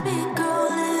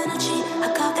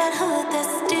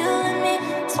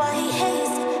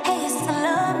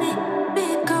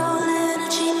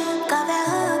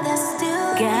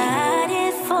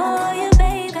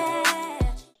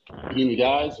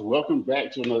guys, welcome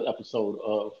back to another episode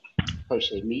of Per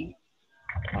Se Me.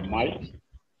 I'm Mike,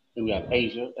 and we have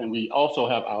Asia, and we also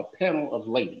have our panel of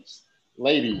ladies.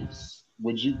 Ladies,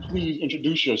 would you please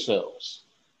introduce yourselves?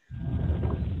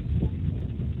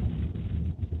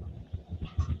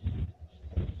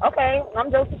 Okay,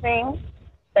 I'm Josephine,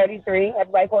 33.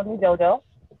 Everybody calls me JoJo.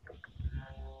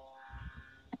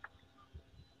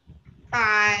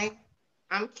 Hi,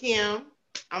 I'm Kim.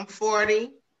 I'm 40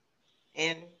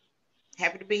 and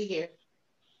happy to be here.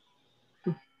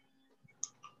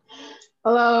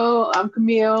 Hello, I'm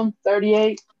Camille,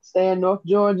 38, stay in North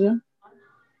Georgia.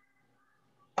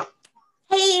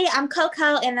 Hey, I'm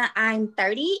Coco and I'm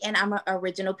 30 and I'm an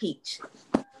original peach.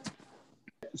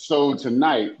 So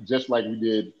tonight, just like we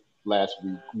did last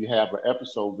week, we have an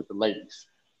episode with the ladies,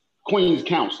 Queen's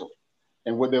Council.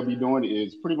 And what they'll be doing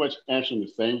is pretty much answering the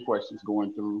same questions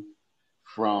going through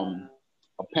from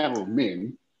a panel of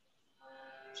men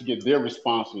to get their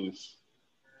responses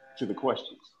to the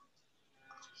questions.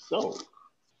 So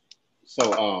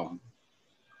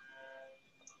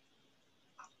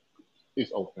it's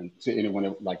open to anyone that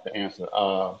would like to answer.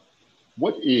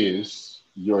 What is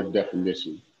your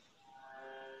definition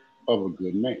of a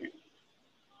good man?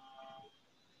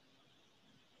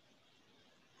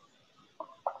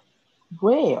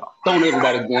 Well, Don't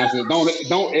everybody answer. Don't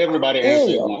everybody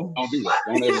answer it once. Don't do that.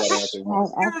 Don't everybody answer it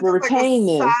once. I have to retain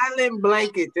like a this. silent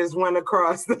blanket just went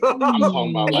across. I'm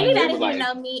talking about like Anybody everybody. who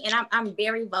know me, and I'm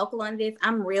very vocal on this,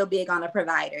 I'm real big on a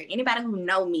provider. Anybody who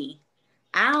know me,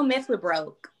 I don't mess with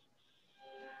broke.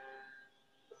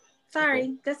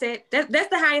 Sorry, that's it. That's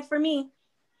the highest for me.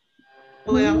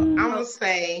 Well, I'm gonna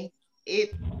say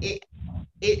it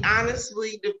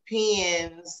honestly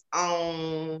depends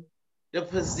on the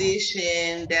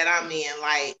position that I'm in.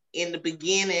 Like in the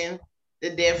beginning,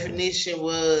 the definition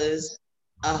was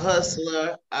a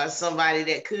hustler or somebody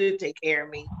that could take care of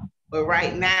me. But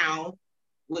right now,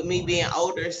 with me being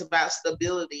older, it's about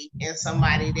stability and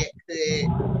somebody that could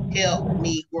help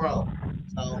me grow.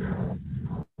 So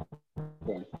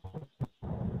Okay.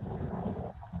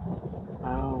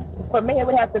 Oh. For me, it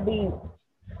would have to be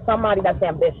somebody that's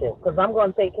ambitious, because I'm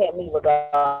going to take care of me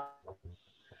regardless.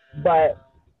 But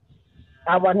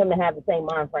I want him to have the same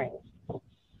mind frame.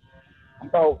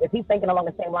 So if he's thinking along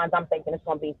the same lines I'm thinking, it's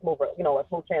going to be smoother, a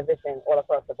smooth transition all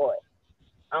across the board.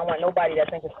 I don't want nobody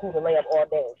that thinks it's cool to lay up all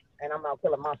day and I'm out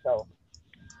killing myself.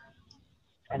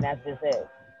 And that's just it.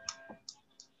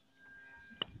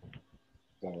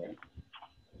 All right.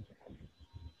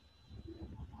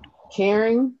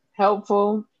 Caring,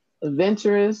 helpful,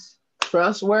 adventurous,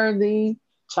 trustworthy,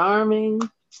 charming.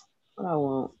 What I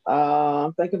want?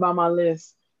 I'm thinking about my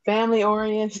list. Family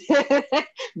oriented,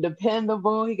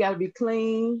 dependable. He got to be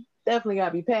clean. Definitely got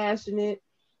to be passionate.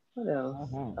 What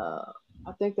else?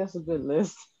 I think that's a good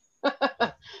list.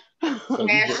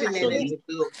 passionate is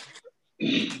good.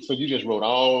 So you just wrote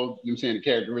all the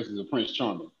characteristics of Prince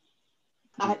Charming.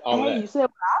 You said what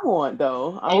I want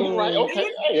though. I mean, right, okay.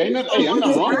 Hey, ain't nothing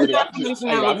wrong with it.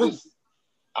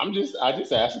 I just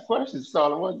asked a question. That's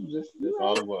all it was. That's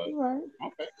all it was. You're right.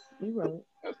 Okay. You're right.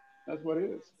 That's what it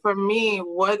is. For me,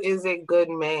 what is a good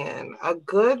man? A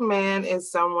good man is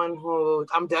someone who,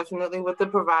 I'm definitely with the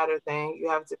provider thing. You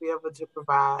have to be able to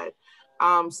provide.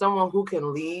 Someone who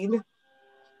can lead,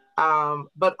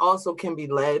 but also can be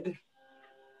led.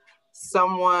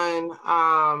 Someone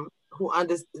who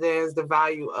understands the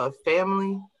value of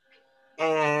family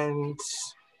and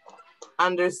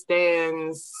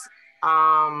understands,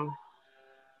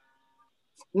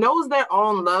 knows their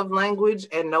own love language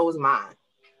and knows mine.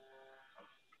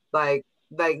 Like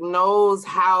knows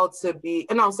how to be,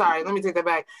 no, sorry, let me take that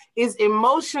back. Is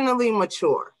emotionally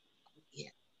mature.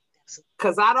 Yeah.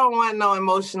 Because I don't want no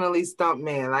emotionally stumped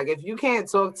man. Like if you can't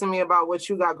talk to me about what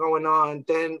you got going on,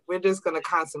 then we're just gonna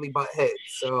constantly butt heads.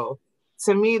 So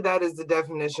to me, that is the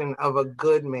definition of a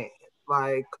good man.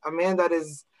 Like a man that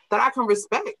I can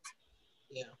respect.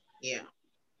 Yeah.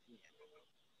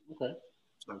 Okay.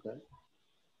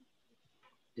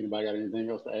 Anybody got anything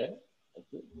else to add?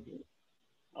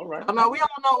 All right. Oh, no, we all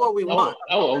know what we want.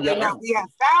 Yeah. Now we have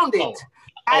found it.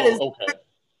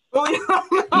 Okay.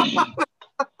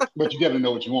 But you gotta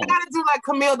know what you want. You gotta do like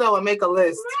Camille though and make a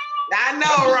list. I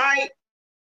know, right?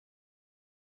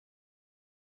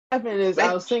 I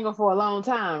was single for a long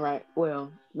time, right?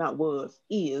 Well, not was,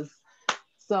 is.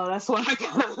 So that's why I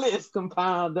got a list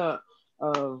compiled up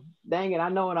of, dang it, I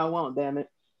know what I want, damn it.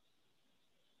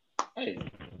 Hey,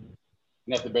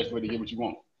 that's the best way to get what you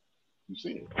want. You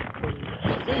see it.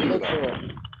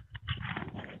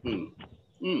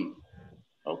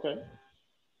 Okay.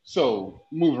 So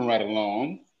moving right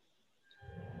along.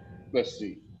 Let's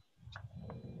see.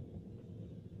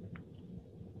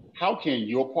 how can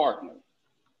your partner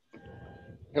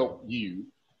help you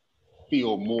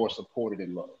feel more supported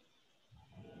and loved?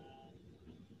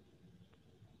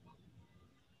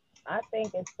 I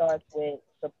think it starts with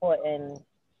supporting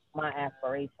my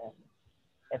aspirations.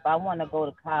 If I want to go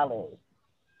to college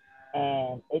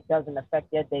and it doesn't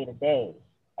affect your day to day,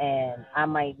 and I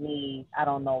might need, I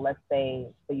don't know, let's say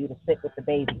for you to sit with the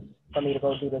baby, for me to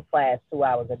go do this class 2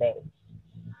 hours a day.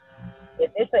 If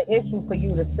it's an issue for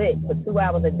you to sit for 2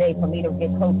 hours a day for me to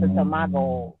get closer to my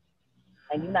goals,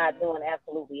 and you're not doing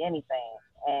absolutely anything,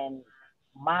 and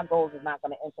my goals is not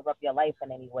going to interrupt your life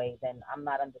in any way, then I'm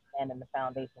not understanding the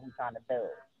foundation we're trying to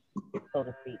build, so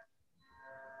to speak.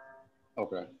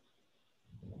 Okay.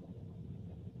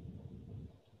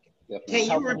 Can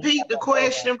you repeat the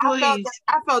question, please?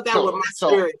 I felt that with my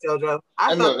spirit, JoJo.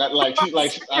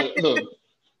 Look,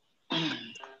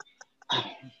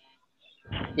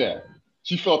 yeah,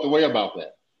 she felt the way about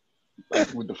that,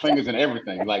 like with the fingers and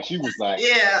everything. Like she was like,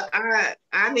 yeah,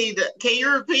 I need to. Can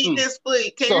you repeat this,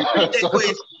 please? Can you repeat that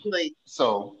question, please?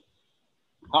 So,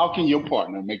 how can your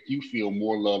partner make you feel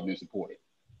more loved and supported?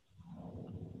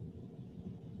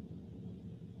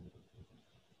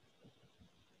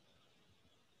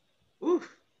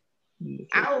 Oof.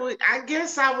 I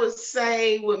guess I would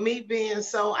say, with me being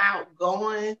so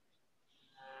outgoing,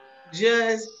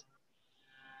 just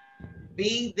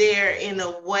be there in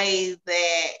a way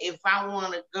that if I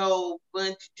want to go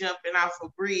bungee jumping off a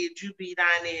bridge, you be down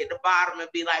there at the bottom and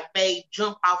be like, babe,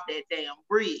 jump off that damn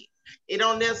bridge. It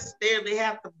don't necessarily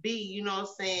have to be, you know what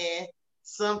I'm saying,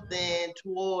 something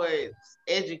towards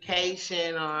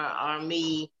education or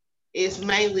me. It's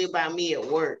mainly about me at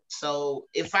work. So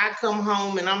if I come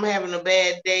home and I'm having a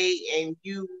bad day and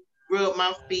you rub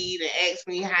my feet and ask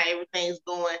me how everything's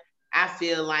going, I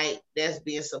feel like that's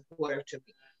being supportive to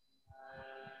me.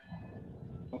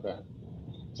 Okay.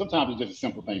 Sometimes it's just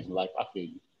simple things in life. I feel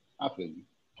you.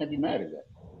 Can't be mad at that.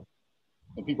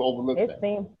 And people overlook that. It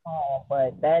seems small,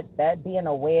 but that being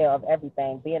aware of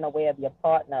everything, being aware of your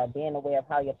partner, being aware of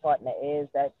how your partner is,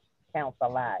 that counts a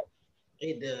lot.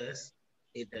 It does.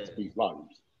 It does. Speaks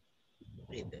volumes.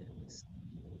 It does.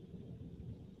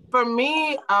 For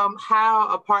me, how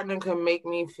a partner can make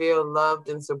me feel loved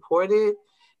and supported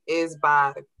is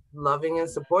by loving and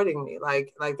supporting me.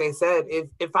 Like they said,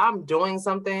 if I'm doing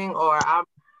something, or I'm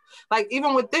like,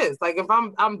 even with this, like if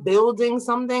I'm building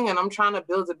something and I'm trying to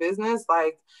build a business,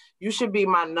 like you should be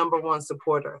my number one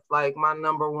supporter, like my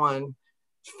number one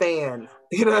fan.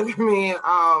 You know what I mean?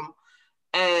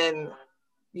 And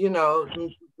you know,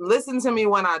 listen to me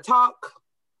when I talk,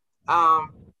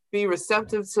 be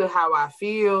receptive to how I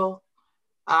feel,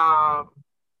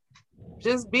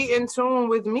 just be in tune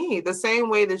with me the same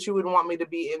way that you would want me to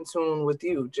be in tune with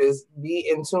you. Just be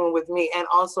in tune with me, and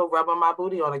also rubbing my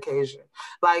booty on occasion.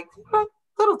 Like,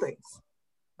 little things.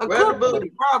 A good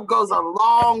booty rub goes a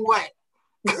long way.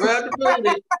 Rub the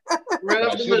booty.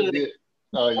 Rub the booty.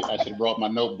 I should have brought my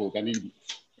notebook. I need to be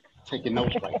taking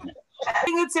notes right now.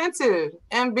 Being attentive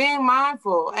and being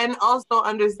mindful, and also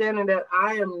understanding that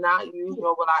I am not you,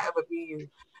 nor will I ever be you.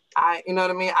 You know what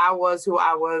I mean? I was who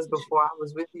I was before I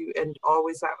was with you, and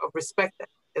always respect that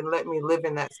and let me live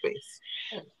in that space.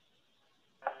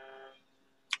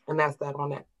 And that's that on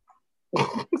that.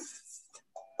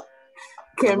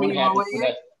 Cammy, you want to weigh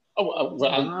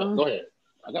in? Go ahead.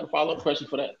 I got a follow-up question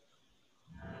for that.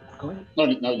 Go ahead. No,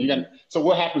 you got it. So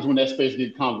what happens when that space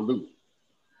gets convoluted?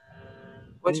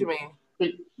 What you mean?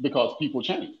 Because people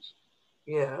change.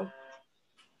 Yeah.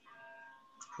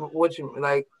 What you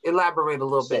like? Elaborate a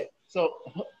little bit.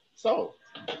 So,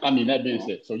 I mean, that being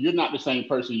said, so you're not the same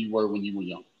person you were when you were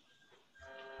young,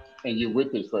 and you're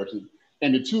with this person,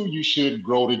 and the two you should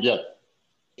grow together.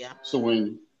 Yeah. So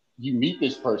when you meet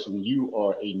this person, you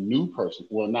are a new person.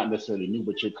 Well, not necessarily new,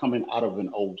 but you're coming out of an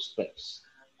old space.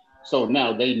 So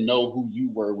now they know who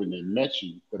you were when they met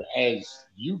you, but as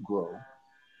you grow,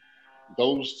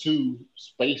 those two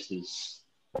spaces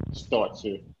start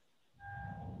to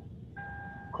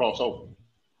cross over.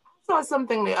 I saw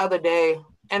something the other day,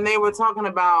 and they were talking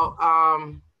about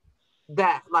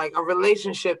that, like a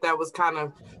relationship that was kind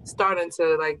of starting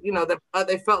to, like, you know,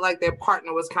 they felt like their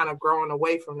partner was kind of growing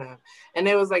away from them. And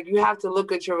it was like, you have to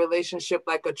look at your relationship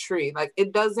like a tree. Like,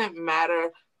 it doesn't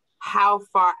matter how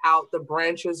far out the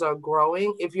branches are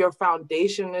growing. If your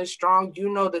foundation is strong, you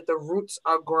know that the roots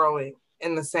are growing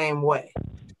in the same way.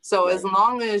 So as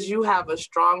long as you have a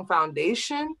strong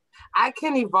foundation, I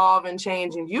can evolve and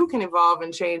change, and you can evolve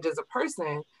and change as a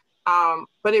person,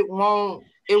 but it won't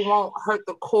hurt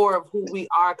the core of who we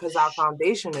are because our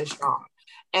foundation is strong.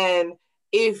 And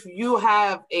if you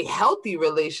have a healthy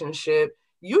relationship,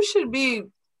 you should be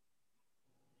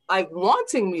like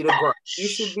wanting me to grow. You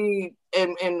should be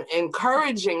in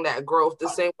encouraging that growth the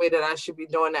same way that I should be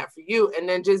doing that for you. And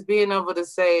then just being able to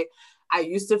say, I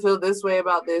used to feel this way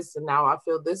about this, and now I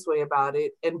feel this way about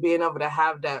it. And being able to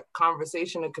have that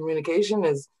conversation and communication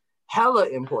is hella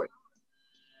important.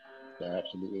 I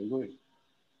absolutely agree.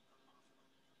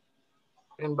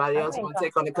 Anybody else want to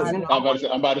take on it? Because I'm about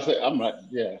to say, I'm not,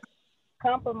 yeah.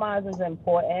 Compromise is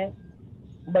important,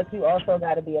 but you also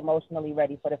got to be emotionally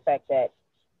ready for the fact that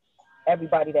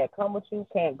everybody that come with you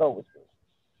can't go with you.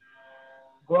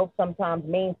 Growth sometimes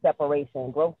means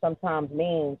separation. Growth sometimes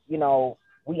means, you know,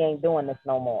 we ain't doing this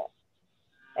no more.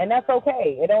 And that's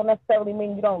okay. It don't necessarily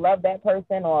mean you don't love that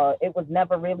person or it was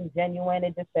never really genuine.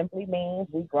 It just simply means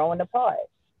we growing apart.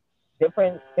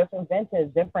 Different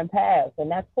ventures, different paths,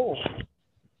 and that's cool.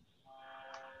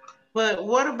 But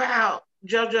what about,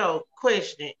 JoJo,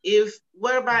 question,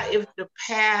 what about if the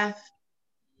path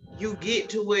you get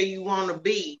to where you want to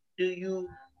be, do you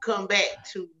come back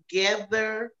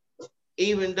together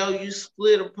even though you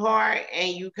split apart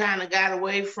and you kind of got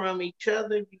away from each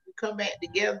other? You can come back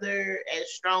together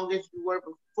as strong as you were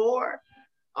before?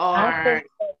 Or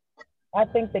I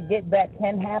think the get back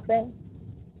can happen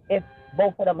if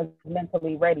both of them is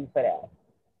mentally ready for that.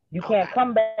 You can't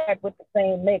come back with the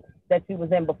same mix that you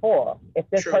was in before if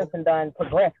this person done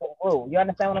progressed and grew. You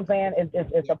understand what I'm saying?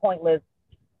 It's a pointless,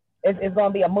 it's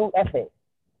going to be a moot effort.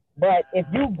 But if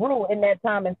you grew in that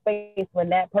time and space when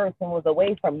that person was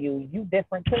away from you, you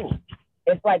different too.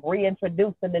 It's like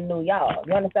reintroducing the new y'all.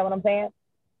 You understand what I'm saying?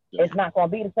 Yeah. It's not going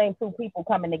to be the same two people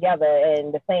coming together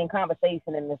and the same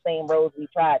conversation and the same roads we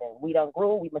tried in. We done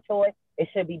grew, we matured. It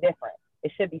should be different.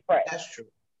 It should be fresh. That's true.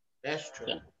 That's true.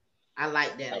 Yeah. I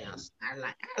like that answer. I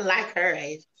like her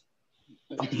age.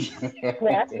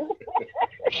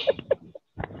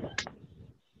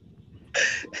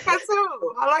 Katsu.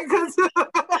 I like Katsu.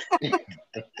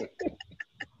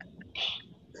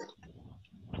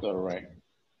 All right.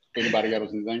 Anybody got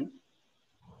anything?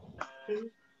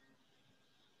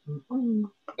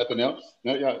 Nothing else?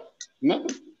 No, y'all,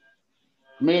 nothing?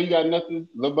 Mel, you got nothing?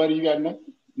 Little buddy, you got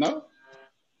nothing? No?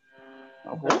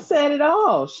 Okay. I said it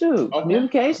all. Shoot. Okay.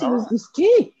 Communication is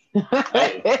key.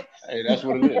 hey, that's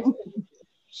what it is.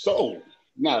 So,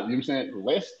 now, you know what I'm saying?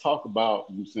 Let's talk about,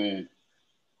 you know what I'm saying,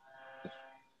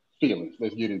 feelings.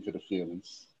 Let's get into the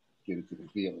feelings.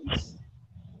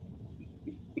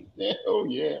 Oh,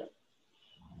 yeah.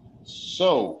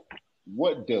 So,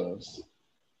 what does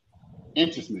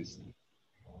intimacy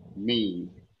mean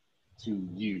to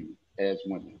you as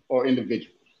women or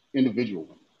individual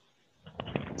women?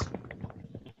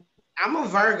 I'm a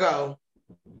Virgo.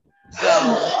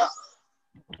 So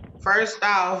first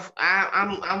off,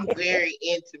 I'm very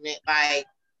intimate. Like,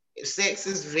 sex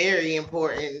is very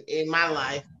important in my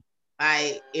life.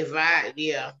 Like, it's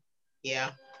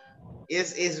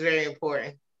very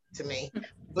important to me.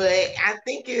 But I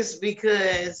think it's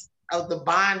because of the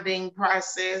bonding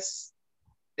process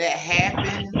that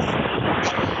happens.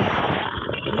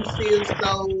 And you feel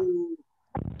so,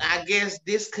 I guess,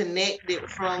 disconnected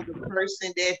from the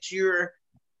person that you're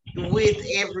with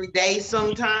every day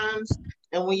sometimes.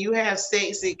 And when you have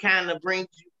sex, it kind of brings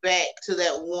you back to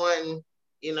that one,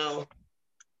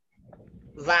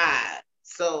 vibe.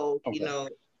 So,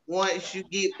 once you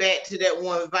get back to that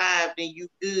one vibe, then you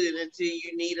good until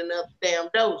you need another damn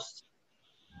dose.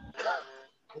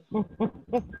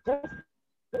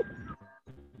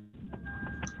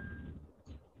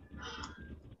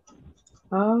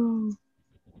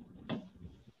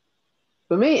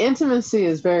 For me, intimacy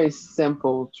is very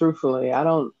simple, truthfully.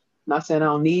 Not saying I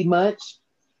don't need much.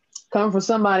 Coming from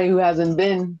somebody who hasn't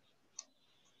been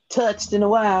touched in a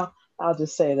while, I'll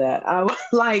just say that. I would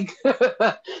like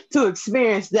to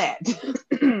experience that.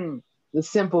 The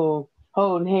simple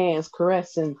holding hands,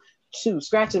 caressing,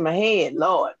 scratching my head,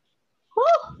 Lord.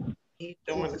 Woo! He's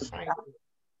doing the same.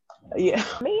 Yeah.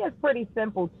 Me, it's pretty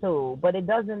simple too, but it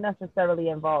doesn't necessarily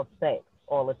involve sex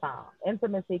all the time.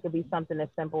 Intimacy could be something as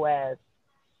simple as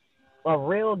a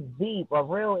real deep, a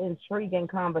real intriguing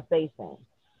conversation,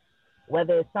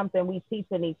 whether it's something we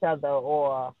teaching each other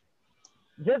or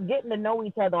just getting to know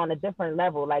each other on a different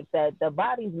level. Like that, the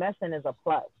body's meshing is a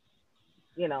plus.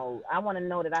 I want to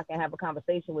know that I can have a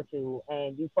conversation with you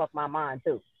and you fuck my mind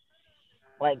too.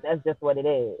 Like, that's just what it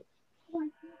is.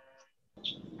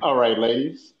 All right,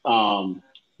 ladies.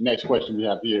 Next question we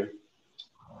have here.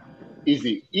 Is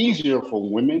it easier for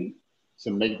women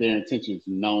to make their intentions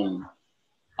known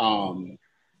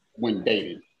when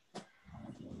dating?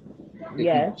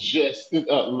 Yes. Wait.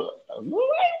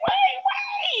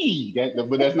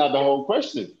 But that's not the whole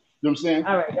question. You know what I'm saying?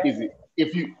 All right. Is it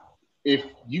if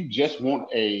you just want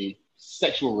a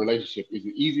sexual relationship? Is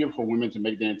it easier for women to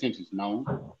make their intentions known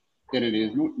than it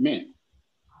is men?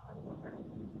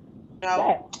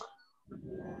 No,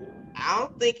 I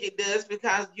don't think it does,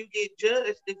 because you get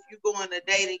judged if you go on a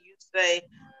date and you say,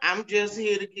 I'm just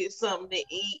here to get something to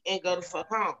eat and go the fuck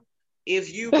home.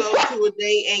 If you go to a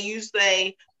date and you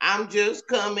say, I'm just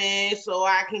coming so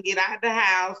I can get out the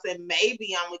house and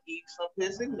maybe I'm gonna give you some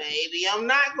pussy, maybe I'm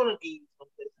not gonna give you some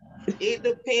pussy. It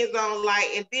depends on like,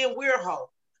 and then we're hoes.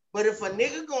 But if a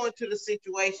nigga go into the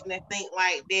situation and think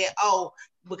like that, oh,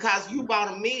 because you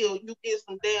bought a meal, you get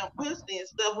some damn pussy and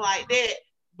stuff like that,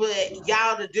 but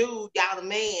y'all the dude, y'all the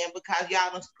man, because y'all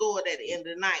done scored at the end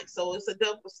of the night. So it's a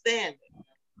double standard.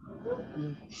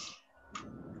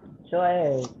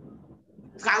 Sure is.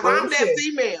 Because I'm that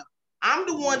female. I'm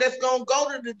the one that's gonna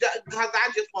go to the, because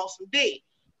I just want some dick.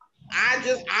 I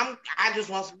just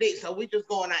want some dick. So we just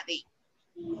going out to eat.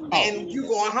 And you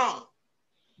going home.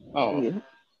 Oh. Yeah.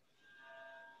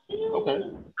 Okay.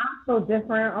 I'm so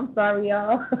different. I'm sorry,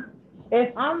 y'all.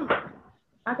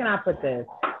 How can I put this?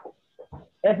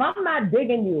 If I'm not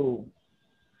digging you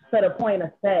to the point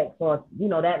of sex or, you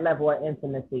know, that level of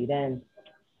intimacy, then,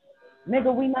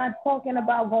 nigga, we not talking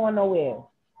about going nowhere.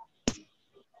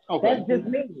 Okay. That's just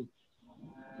me.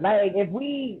 Like,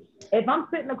 if I'm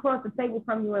sitting across the table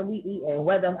from you and we eating,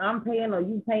 whether I'm paying or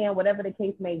you paying, whatever the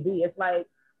case may be, it's like,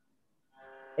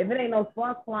 if it ain't no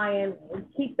spark flying,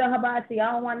 keep the hibachi.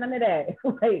 I don't want none of that.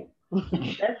 Like,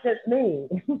 that's just me.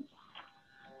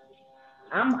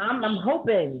 I'm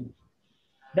hoping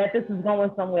that this is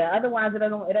going somewhere. Otherwise, it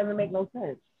doesn't make no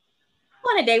sense. I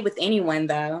want to date with anyone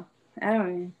though.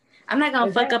 I'm not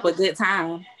gonna fuck up a good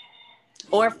time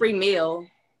or a free meal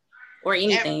or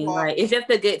anything. Like, it's just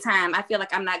a good time. I feel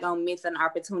like I'm not gonna miss an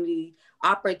opportunity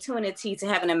to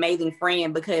have an amazing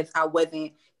friend because I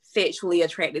wasn't sexually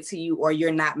attracted to you or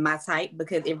you're not my type,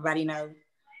 because everybody knows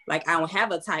like I don't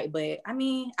have a type. But I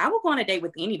mean, I will go on a date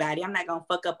with anybody. I'm not gonna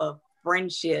fuck up a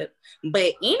friendship,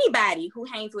 but anybody who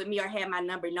hangs with me or have my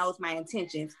number knows my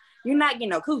intentions. You're not getting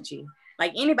no coochie.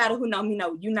 Like, anybody who know me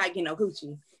know you're not getting no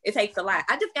coochie. It takes a lot.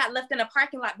 I just got left in a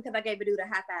parking lot because I gave a dude a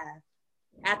high five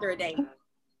after a date.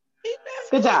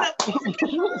 Good job. What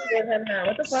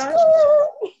the fuck?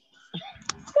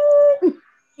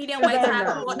 He didn't wait till I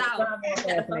pulled out. I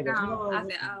said, oh.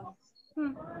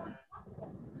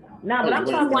 Nah, but I'm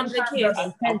talking one of the kids.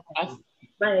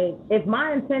 Like, if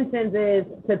my intentions is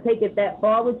to take it that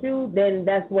far with you, then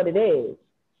that's what it is.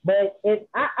 But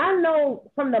I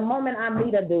know from the moment I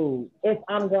meet a dude, if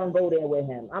I'm gonna go there with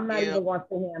him, I'm not even gonna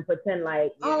sit here and pretend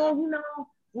like, oh, you know,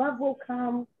 love will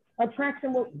come,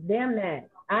 attraction will. Damn that.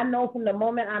 I know from the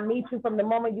moment I meet you, from the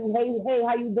moment you, hey,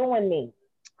 how you doing me,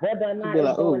 whether or not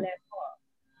it's going that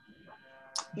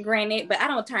far. Granted, but I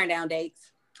don't turn down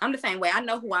dates. I'm the same way. I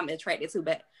know who I'm attracted to,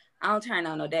 but I don't turn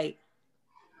down no date.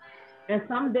 And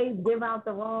some dates give out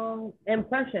the wrong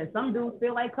impression. Some dudes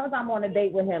feel like, because I'm on a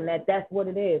date with him, that's what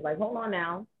it is. Like, hold on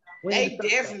now. They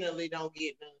definitely don't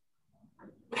get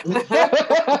none.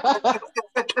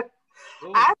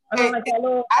 I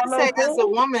say as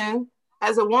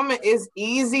a woman, it's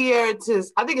easier to,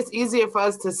 I think it's easier for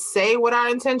us to say what our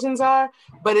intentions are,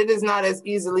 but it is not as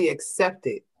easily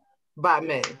accepted by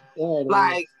men.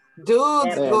 Like,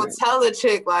 dudes will tell a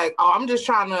chick like, oh, I'm just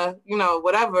trying to, you know,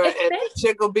 whatever. And the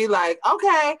chick will be like,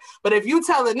 okay. But if you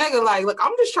tell a nigga like, look,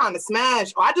 I'm just trying to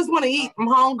smash, or I just want to eat, I'm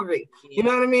hungry. You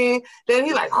know what I mean? Then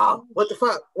he like, oh, what the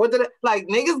fuck? What did it? Like,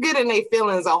 niggas get in their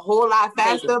feelings a whole lot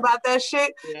faster about that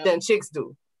shit than chicks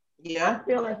do. Yeah. I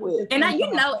feel like and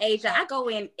you know, Asia, I go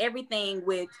in everything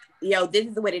with, yo, this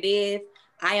is what it is.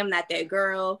 I am not that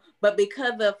girl. But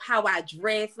because of how I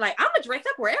dress, like, I'm going to dress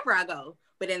up wherever I go.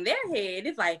 But in their head,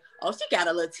 it's like, oh, she got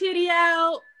a little titty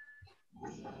out.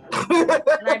 And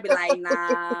I'd be like,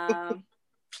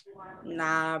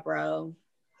 nah, bro.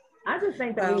 I just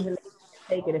think the reason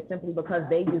they take it is simply because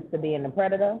they used to be in the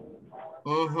Predator.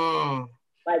 Mm-hmm.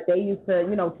 Like, they used to,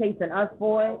 you know, chasing us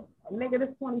for it. Nigga, this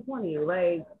 2020.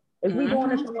 Like, if we doing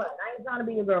this for what? I ain't trying to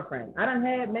be your girlfriend. I done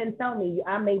had men tell me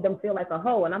I made them feel like a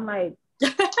hoe. And I'm like,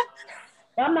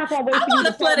 I'm not going to wait for you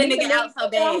to flood a nigga out so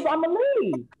bad. I'm going to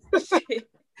leave.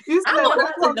 I'm going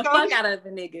to flood the fuck out of the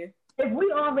nigga. If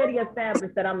we already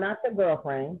established that I'm not your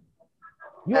girlfriend,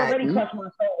 you already touched my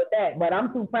soul with that. But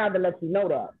I'm too proud to let you know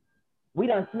that. We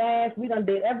done smashed. We done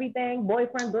did everything.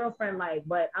 Boyfriend, girlfriend, like,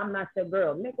 but I'm not your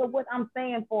girl. Nigga, what I'm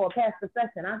saying for past the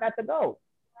session, I got to go.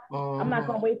 I'm not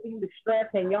going to wait for you to stretch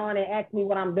and yawn and ask me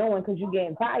what I'm doing because you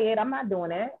getting tired. I'm not doing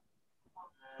that.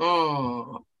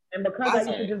 And because I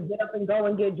used to just get up and go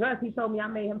and get dressed, he told me I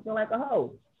made him feel like a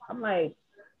hoe. I'm like,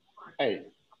 hey,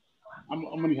 I'm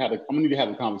gonna need to have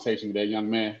a conversation with that young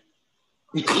man.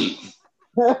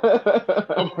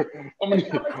 I'm gonna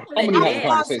have a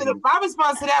conversation. My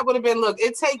response to that would have been, look,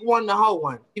 it take one to hold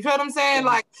one. You feel what I'm saying?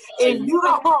 Like, if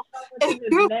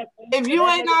you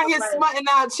ain't out here smutting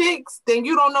out chicks, then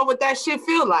you don't know what that shit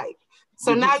feel like.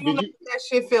 So now you know what that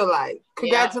shit feel like.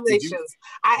 Congratulations.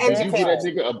 Did you get that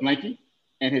nigga a blankie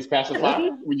and his pacifier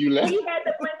when you left? He had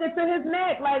to bring it to his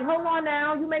neck. Like, hold on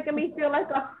now, you making me feel like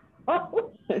a. Oh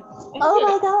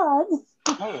my God.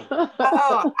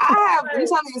 I'm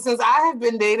telling you, since I have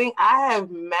been dating, I have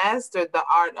mastered the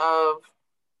art of,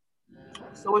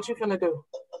 so what you finna do?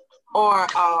 Or,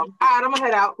 all right, I'm gonna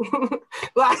head out.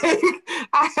 Like,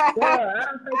 I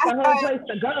don't think the whole place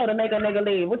to go to make a nigga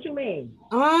leave. What you mean?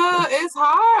 It's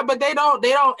hard, but they don't,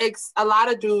 a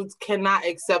lot of dudes cannot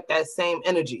accept that same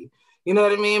energy. You know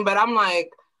what I mean? But I'm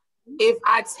like, if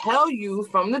I tell you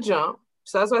from the jump,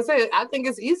 so that's what I said. I think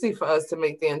it's easy for us to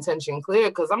make the intention clear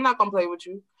because I'm not going to play with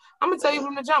you. I'm going to tell you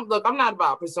from the jump, look, I'm not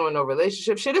about pursuing no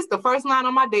relationship. Shit, it's the first line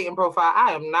on my dating profile.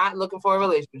 I am not looking for a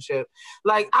relationship.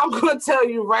 Like, I'm going to tell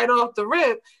you right off the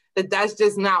rip that that's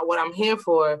just not what I'm here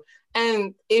for.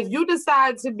 And if you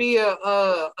decide to be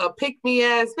a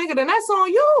pick-me-ass nigga, then that's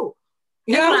on you.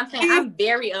 You know what I'm saying? I'm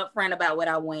very upfront about what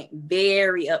I want.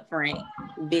 Very upfront.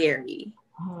 Very.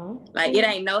 Like, it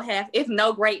ain't no half, it's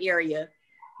no gray area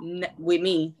with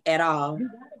me at all.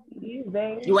 You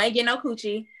ain't getting no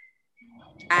coochie.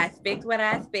 I expect what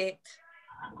I expect.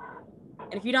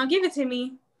 And if you don't give it to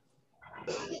me.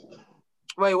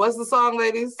 Wait, what's the song,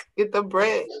 ladies? Get the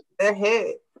bread, their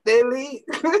head, they leave.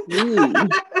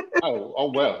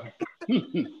 Oh well.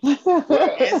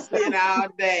 That's it all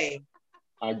day.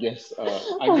 I guess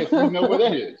we know what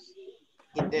that is.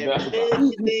 Get their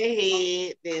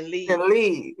head, then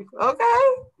leave. Okay.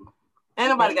 Ain't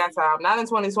nobody got time. Not in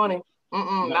 2020.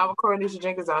 Not with Courtney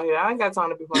Jenkins out here. I ain't got time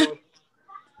to be playing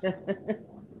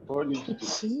with.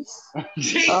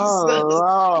 Jesus.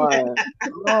 Oh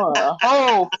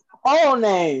Lord. Whole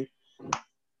name.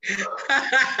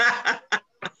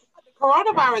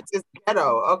 Coronavirus is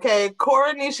ghetto, okay?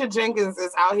 Courtney Jenkins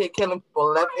is out here killing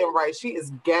people left and right. She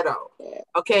is ghetto.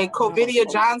 Okay, Covidia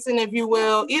Johnson, if you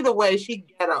will. Either way, she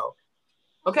ghetto.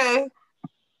 Okay?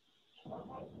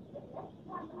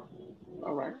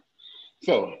 All right.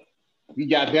 So we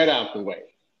got that out the way.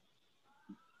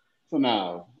 So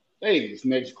now, ladies,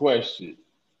 next question.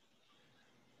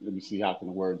 Let me see how I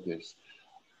can word this.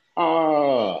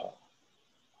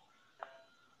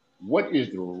 What is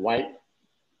the right?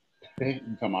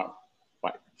 You come out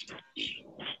right.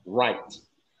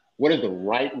 What is the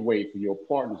right way for your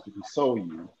partners to console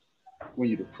you when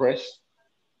you're depressed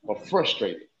or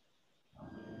frustrated?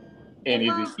 And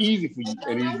is it easy for you?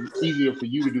 And is it easier for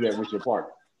you to do that with your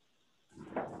partner?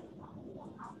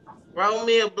 Roll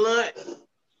me a blunt,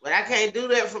 but I can't do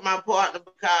that for my partner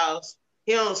because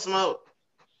he don't smoke.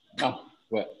 Oh,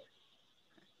 well.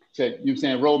 So you're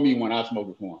saying roll me one, I'll smoke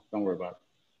it for him. Don't worry about it.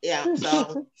 Yeah,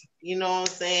 so you know what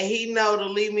I'm saying? He know to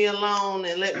leave me alone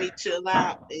and let me chill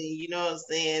out. And you know what I'm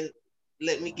saying?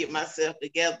 Let me get myself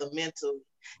together mentally.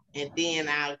 And then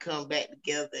I'll come back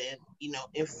together and, you know,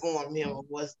 inform him of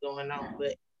what's going on.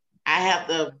 But I have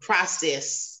to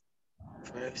process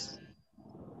first.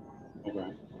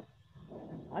 Okay.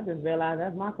 I just realized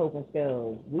that's my coping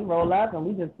skills. We roll up and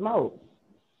we just smoke.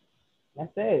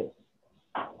 That's it.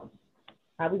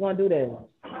 How we gonna do this?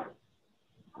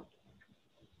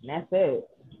 And that's it.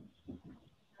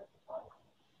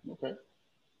 Okay.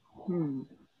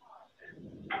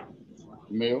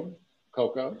 Mel,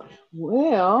 Coco.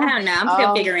 Well, I don't know. I'm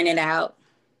still figuring it out.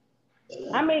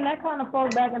 I mean, that kind of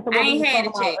falls back into what I ain't we had a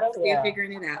talking check. about Still earlier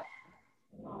figuring it out.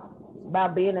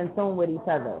 about being in tune with each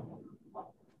other.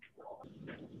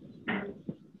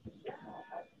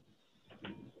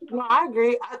 No, I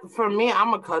agree. For me,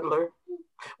 I'm a cuddler.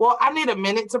 Well, I need a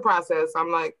minute to process.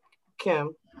 I'm like,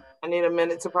 Kim, I need a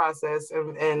minute to process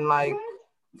and like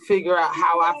figure out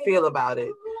how I feel about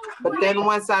it. But then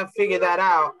once I figure that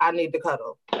out, I need to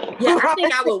cuddle. Yeah, I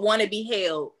think I would want to be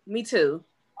held. Me too.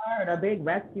 A big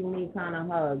rescue me kind of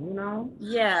hug, you know?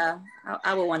 Yeah,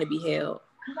 I would want to be held.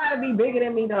 You gotta be bigger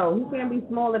than me though. You can't be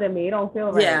smaller than me. It don't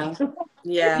feel right.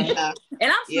 Yeah.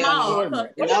 And I'm small.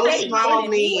 No small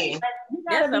men. You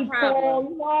gotta be tall,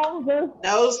 you know?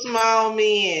 No small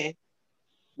men.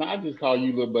 No, I just call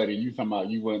you little buddy. You talking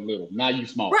about you weren't little. Now you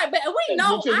small. Right, but we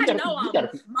know, I know I'm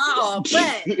small,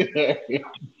 but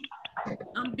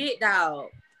I'm big dog.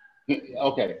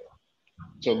 Okay.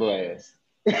 So little ass.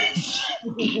 I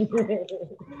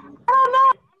don't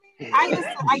know.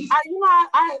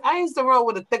 I used to roll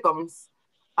with the thickums.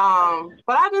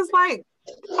 But I just like,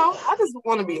 you know, I just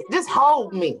want to be, just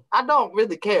hold me. I don't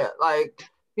really care. Like,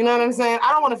 you know what I'm saying?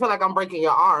 I don't want to feel like I'm breaking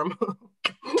your arm.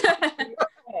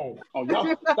 Oh,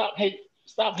 y'all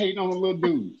stop hating on the little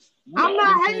dudes. I'm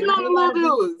not hating on the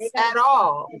little dudes at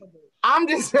all. I'm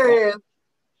just saying.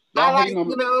 I like,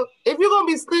 you know, if you're gonna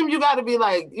be slim, you gotta be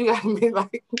like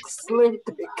slim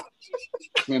thick.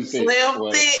 Slim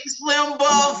thick, slim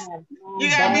buff. You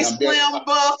gotta be slim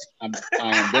buff. I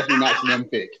am definitely not slim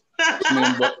thick.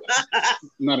 Slim buff.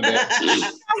 None of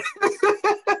that.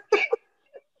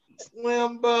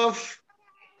 Slim buff.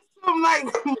 I'm like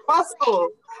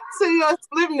muscle to your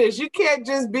slimness. You can't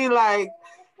just be like,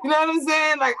 you know what I'm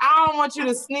saying? Like, I don't want you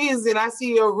to sneeze and I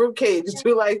see your ribcage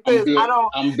do like this.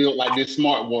 I'm built like this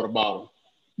smart water bottle.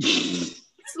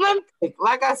 Slim thick,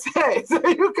 like I said. So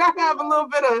you gotta have a little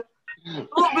bit of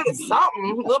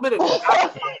something, a little bit of I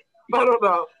don't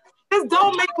know. Just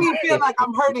don't make me feel like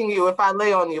I'm hurting you if I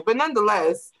lay on you. But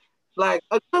nonetheless, like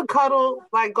a good cuddle,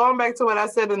 like going back to what I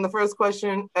said in the first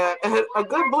question, a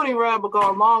good booty rub will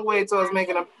go a long way towards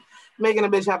making a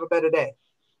bitch have a better day.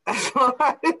 That's all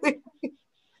I think.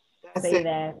 That's it.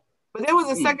 That. But there was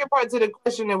a second part to the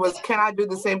question. It was, can I do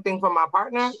the same thing for my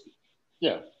partner?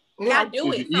 Yeah. I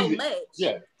do it so much.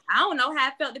 Yeah. I don't know how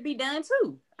it felt to be done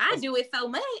too. I do it so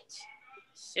much.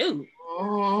 Shoot.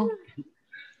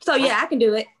 So yeah, I can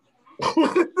do it.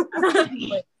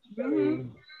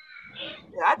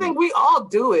 Yeah, I think we all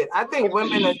do it. I think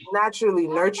women are naturally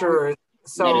nurturers.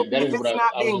 So that is if what it's I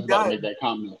not was being just about to done, make that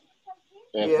comment.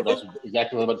 That's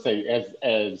exactly what I was about to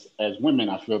say. As women,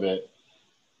 I feel that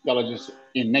y'all are just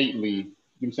innately, you know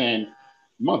what I'm saying,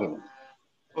 mothering.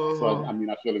 So I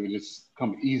feel it would just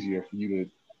come easier for you to.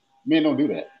 Men don't do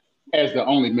that. As the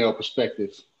only male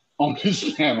perspective on this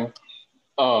channel,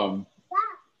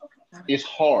 it's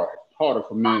harder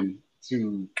for men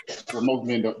to, for most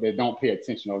men that don't pay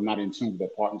attention or not in tune with their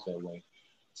partners that way,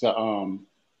 to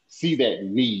see that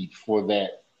need for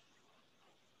that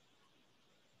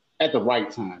at the right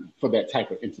time for that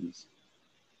type of intimacy.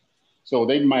 So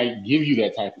they might give you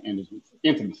that type of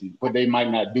intimacy, but they might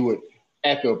not do it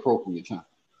at the appropriate time.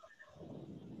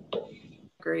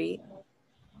 Agreed.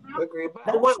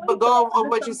 But go on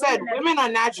what you said. Women are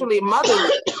naturally motherly.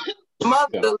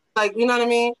 Like, you know what I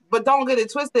mean? But don't get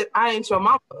it twisted. I ain't your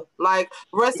mama. Like,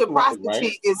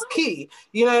 reciprocity is key.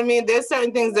 You know what I mean? There's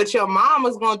certain things that your mom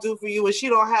is going to do for you, and she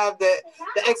don't have the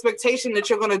expectation that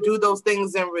you're going to do those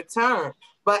things in return.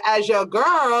 But as your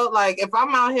girl, like, if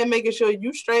I'm out here making sure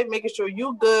you straight, making sure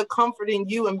you good, comforting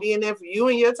you and being there for you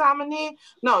in your time of need,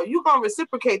 no, you going to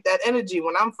reciprocate that energy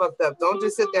when I'm fucked up. Don't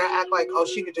just sit there and act like, oh,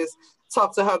 she could just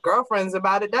talk to her girlfriends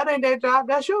about it. That ain't their job.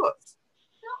 That's yours.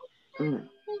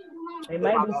 It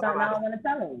might be something I don't want to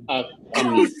tell him.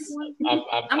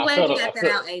 I'm glad you got that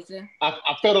out, Asia.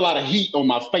 I felt a lot of heat on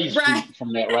my face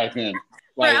from that right then.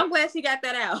 Like, I'm glad she got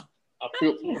that out. I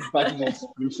feel like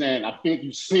I'm saying, I feel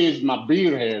you singed my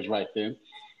beard hairs right then.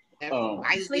 No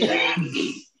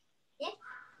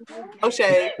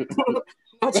shade.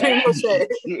 No shade.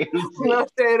 No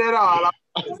shade at all.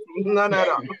 None at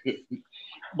all.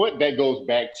 But that goes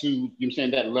back to, you know what I'm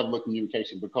saying, that level of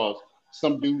communication, because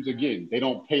some dudes, again, they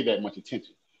don't pay that much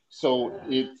attention. So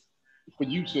it's for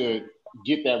you to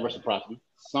get that reciprocity,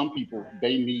 some people,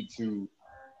 they need to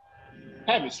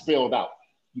have it spelled out,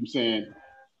 you know what I'm saying,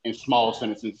 in small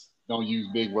sentences, don't use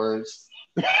big words.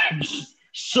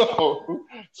 so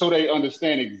they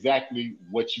understand exactly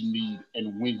what you need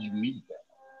and when you need that.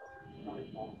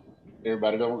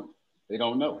 Everybody don't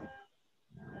know.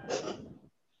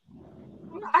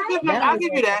 I'll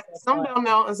give you that. Some don't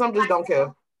know and some just don't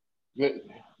care.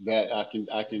 That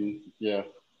I can, yeah.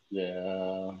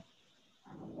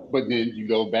 But then you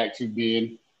go back to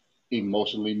being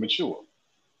emotionally mature.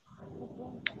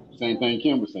 Same thing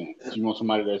Kim was saying. You want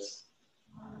somebody that's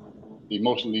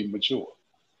emotionally mature.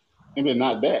 And then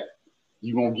not that,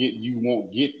 you won't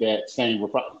get that same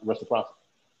reciprocity.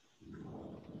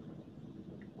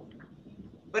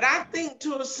 But I think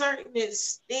to a certain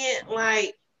extent,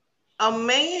 like a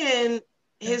man,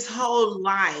 his whole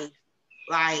life,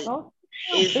 like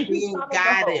is being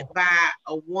guided by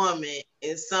a woman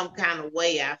in some kind of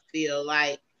way. I feel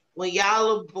like when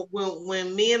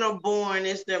men are born,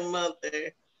 it's their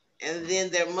mother, and then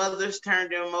their mothers turn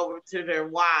them over to their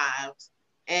wives.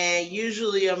 And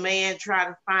usually a man try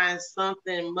to find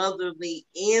something motherly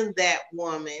in that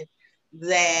woman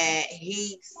that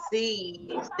he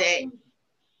sees that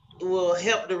will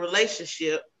help the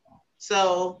relationship.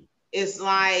 So it's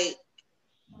like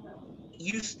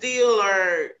you still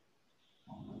are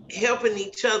helping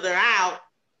each other out,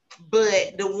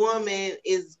 but the woman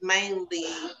is mainly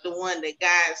the one that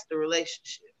guides the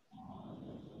relationship.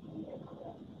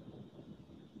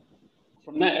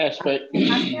 From that aspect,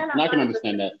 I can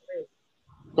understand that.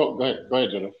 Go ahead,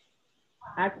 Jenna.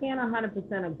 I can't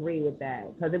 100% agree with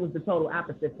that because it was the total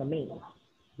opposite for me.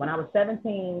 When I was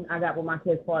 17, I got with my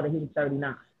kid's father. He was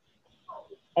 39.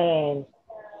 And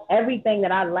everything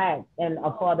that I lacked in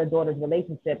a father-daughter's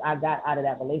relationship, I got out of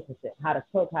that relationship. How to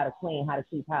cook, how to clean, how to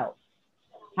keep house,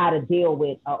 how to deal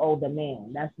with an older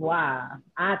man. That's why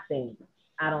I think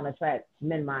I don't attract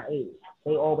men my age.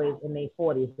 They always in their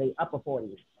 40s, they upper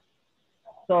 40s.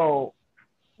 So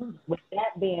with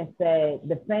that being said,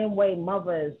 the same way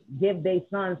mothers give their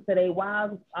sons to their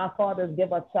wives, our fathers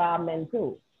give us to our men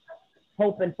too,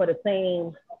 hoping for the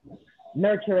same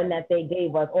nurturing that they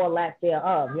gave us or lack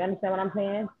thereof. You understand what I'm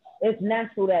saying? It's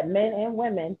natural that men and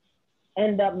women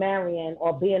end up marrying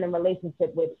or being in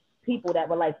relationship with people that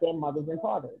were like their mothers and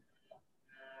fathers.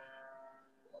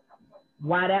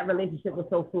 Why that relationship was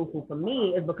so fruitful for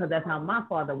me is because that's how my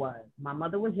father was. My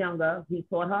mother was younger. He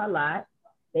taught her a lot.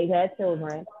 They had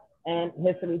children, and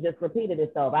history just repeated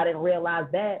itself. I didn't realize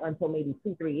that until maybe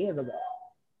 2-3 years ago.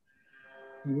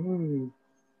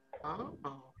 Oh.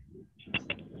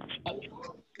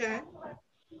 Okay.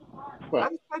 I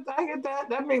get that.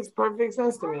 That makes perfect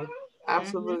sense to me.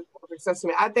 Absolutely perfect sense to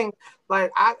me. I think, like,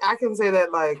 I can say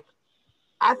that, like,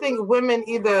 I think women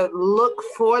either look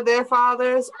for their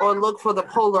fathers or look for the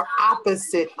polar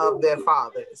opposite of their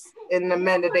fathers in the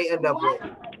men that they end up with.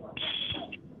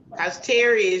 Because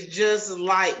Terry is just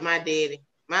like my daddy.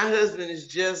 My husband is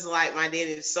just like my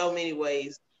daddy in so many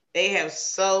ways. They have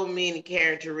so many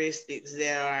characteristics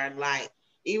that are like,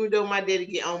 even though my daddy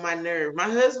get on my nerve, my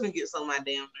husband gets on my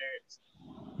damn nerves.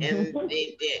 And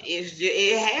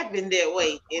it happened that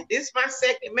way. And this is my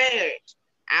second marriage.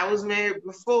 I was married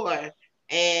before,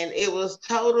 and it was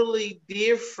totally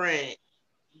different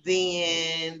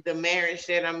than the marriage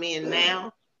that I'm in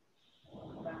now.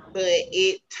 But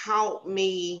it taught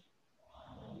me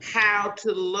how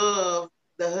to love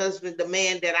the husband, the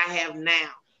man that I have now.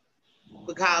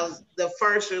 Because the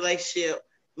first relationship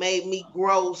made me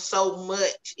grow so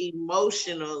much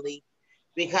emotionally,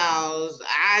 because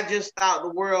I just thought the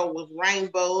world was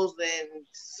rainbows and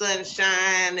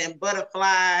sunshine and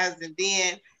butterflies. And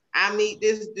then I meet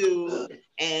this dude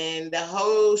and the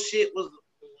whole shit was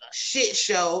a shit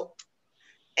show.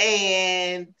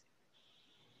 And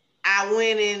I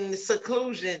went in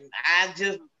seclusion. I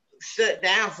just shut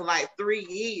down for like 3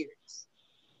 years.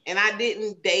 And I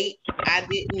didn't date. I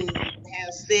didn't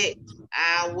have sex.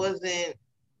 I wasn't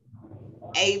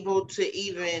able to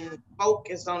even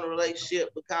focus on the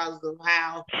relationship because of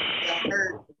how the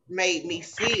hurt made me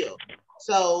feel.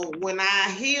 So when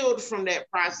I healed from that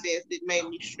process, it made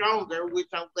me stronger, which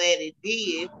I'm glad it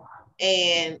did.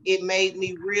 And it made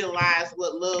me realize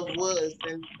what love was,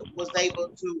 and was able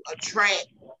to attract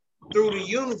through the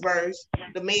universe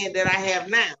the man that I have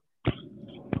now.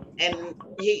 And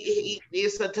he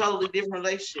it's a totally different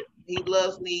relationship. He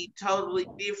loves me totally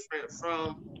different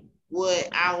from what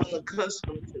I was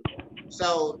accustomed to.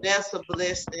 So that's a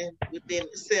blessing within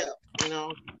itself, you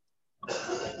know.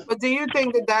 But do you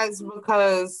think that that's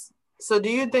because? So do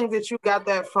you think that you got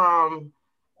that from,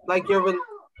 like,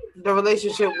 the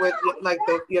relationship with, like,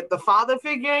 the father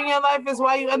figure in your life is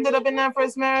why you ended up in that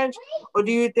first marriage, or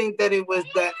do you think that it was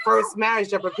that first marriage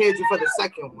that prepared you for the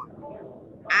second one?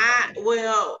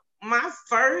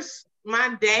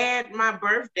 My dad, my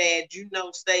birth dad,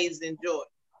 stays in Georgia.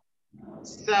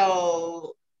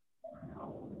 So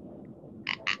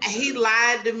he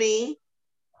lied to me,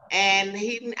 and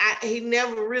he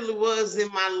never really was in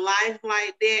my life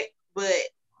like that.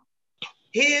 But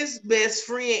his best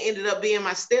friend ended up being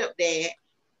my stepdad,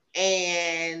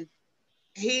 and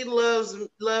he loved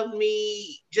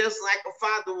me just like a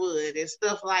father would and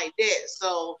stuff like that.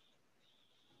 So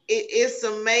it's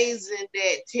amazing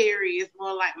that Terry is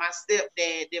more like my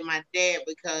stepdad than my dad,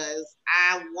 because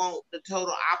I want the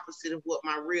total opposite of what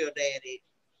my real dad is.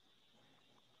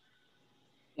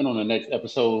 And on the next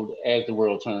episode, As the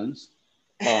World Turns,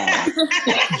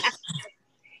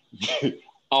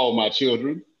 all my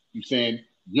children, I'm saying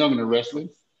Young and the Restless,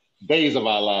 Days of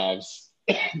Our Lives.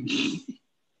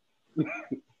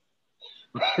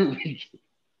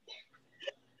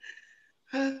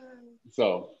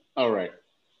 So, all right.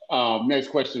 Next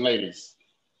question, ladies.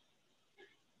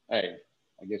 Hey,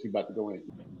 I guess we about to go in.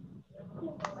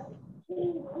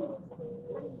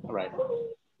 All right.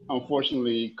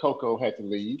 Unfortunately, Coco had to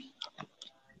leave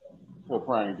for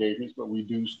prior engagements, but we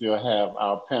do still have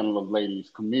our panel of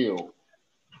ladies, Camille,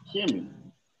 Kimmy,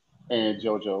 and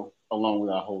JoJo, along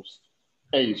with our host,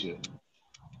 Asia.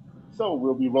 So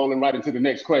we'll be rolling right into the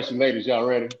next question, ladies. Y'all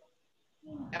ready?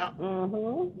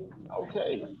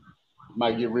 Okay.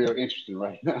 Might get real interesting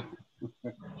right now.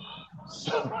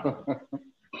 So,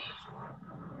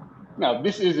 now,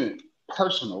 this isn't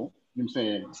personal, You know what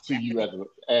I'm saying, to you as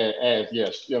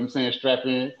yes, you know what I'm saying, strap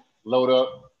in, load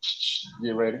up,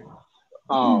 get ready.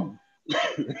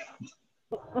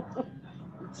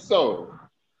 So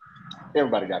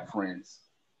everybody got friends.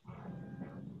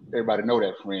 Everybody know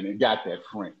that friend and got that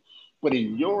friend. But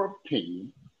in your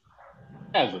opinion,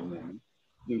 as a woman,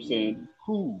 you know what I'm saying,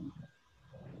 who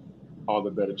are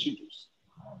the better cheaters?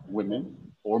 Women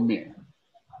or men?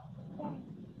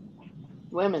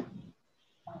 Women.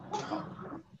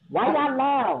 Why y'all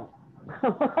loud?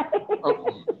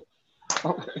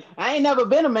 Okay. I ain't never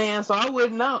been a man, so I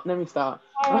wouldn't know. Let me stop.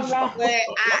 But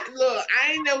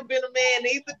I ain't never been a man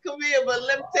either. Come here, but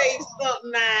let me tell you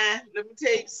something now. Let me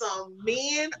tell you something.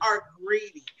 Men are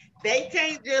greedy. They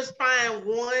can't just find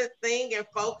one thing and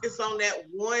focus on that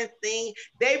one thing.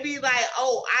 They be like,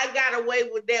 oh, I got away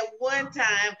with that one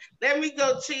time. Let me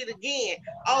go cheat again.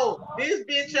 Oh, this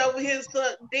bitch over here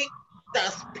sucked dick,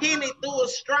 the penny through a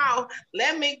straw.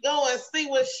 Let me go and see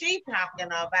what she talking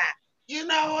about. You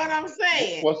know what I'm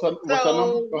saying? What's her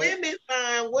So number? women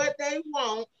find what they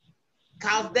want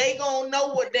because they gonna know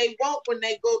what they want when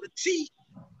they go to cheat.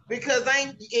 Because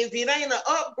if it ain't an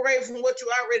upgrade from what you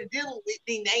already dealing with,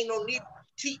 then there ain't no need for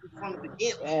cheating from the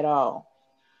beginning. At all.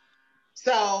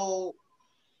 So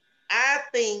I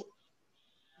think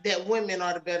that women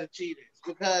are the better cheaters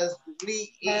because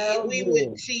we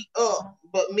would cheat up,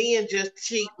 but men just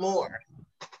cheat more.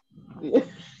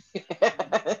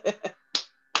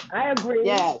 I agree.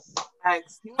 Yes.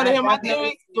 You want to hear my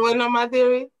theory? You want to know my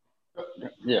theory?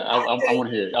 Yeah, I want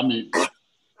to hear it. I mean,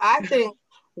 I think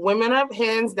women are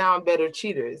hands down better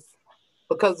cheaters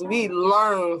because we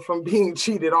learn from being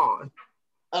cheated on.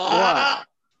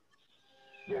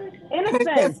 In a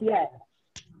sense, yes.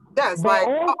 Yes, but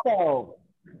also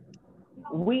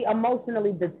we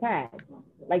emotionally detached.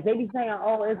 Like they be saying,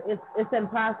 oh, it's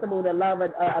impossible to love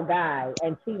a guy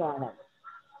and cheat on him.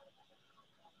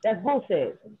 That's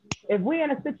bullshit. If we're in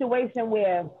a situation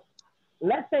where,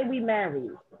 let's say we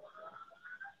married,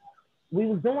 we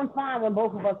was doing fine when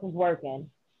both of us was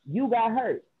working, you got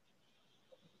hurt.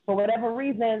 For whatever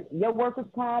reason, your workers'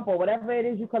 comp or whatever it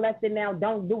is you collected now,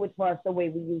 don't do it for us the way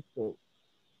we used to.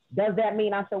 Does that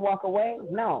mean I should walk away?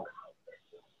 No.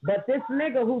 But this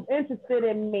nigga who's interested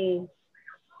in me,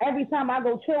 every time I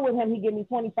go chill with him, he give me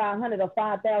 $2,500 or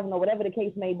 $5,000 or whatever the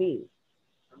case may be.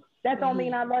 That don't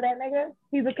mean I love that nigga.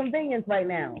 He's a convenience right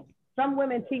now. Some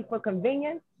women cheat for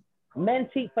convenience. Men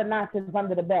cheat for notches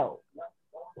under the belt.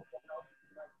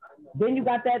 Then you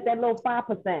got that little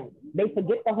 5%. They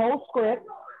forget the whole script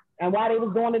and why they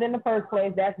was doing it in the first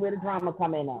place. That's where the drama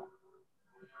come in at.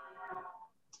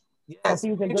 Yes,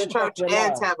 church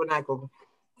and tabernacle.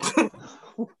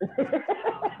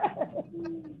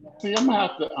 See, I'm gonna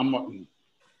have to. I'm gonna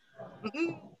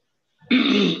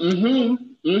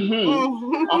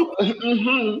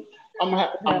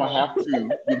have to. You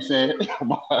know what I'm saying?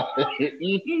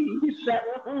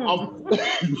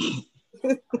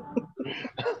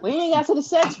 We ain't got to the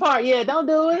sex part yet. Don't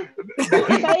do it.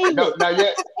 No, not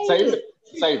yet. Save it.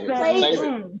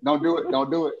 Don't do it. Don't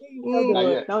do it.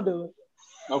 Don't do it.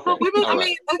 Okay. Women,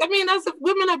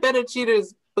 women are better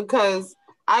cheaters because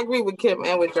I agree with Kim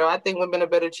and with Joe. I think women are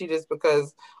better cheaters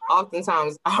because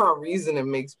oftentimes our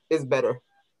reasoning is better.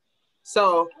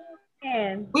 So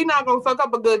we're not gonna fuck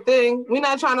up a good thing. We're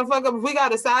not trying to fuck up. If we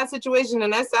got a side situation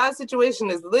and that side situation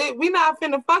is lit, we're not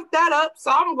finna fuck that up.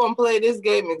 So I'm gonna play this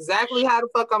game exactly how the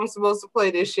fuck I'm supposed to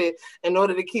play this shit in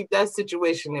order to keep that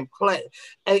situation in play.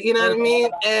 And you know what I mean?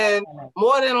 And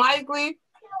more than likely,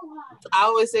 I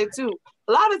always say too,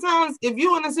 a lot of times if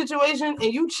you're in a situation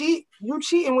and you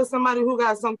cheating with somebody who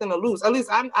got something to lose. At least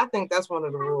I think that's one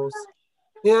of the rules.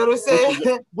 You know what I'm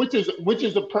saying? Which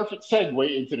is a perfect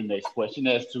segue into the next question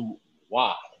as to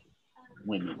why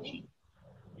women cheat.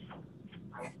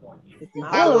 It's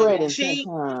exhilarating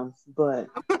sometimes, but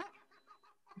go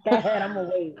ahead, I'm gonna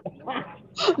wait.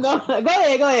 No, go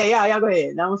ahead. Y'all go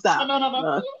ahead. No, I'm gonna stop.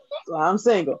 No. So I'm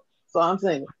single.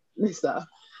 Let's stop.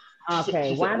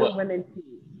 Okay, why do women cheat?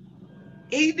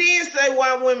 He did say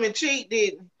why women cheat,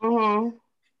 didn't he? Mm-hmm.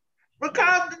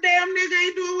 Because the damn nigga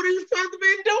ain't doing what he's supposed to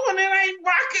be doing. It ain't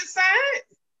rocket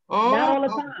science. Not all the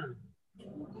time.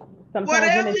 Sometimes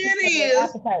whatever it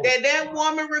is that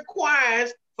woman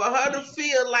requires for her to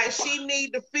feel like she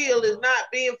need to feel is not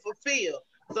being fulfilled.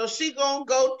 So she gonna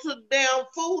go to the damn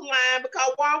food line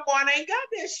because Walmart ain't got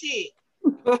that shit.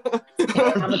 I'm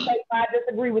gonna tell you why I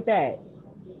disagree with that.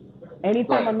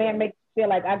 Anytime a man makes me feel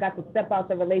like I got to step out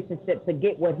the relationship to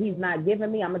get what he's not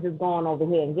giving me, I'm gonna just go on over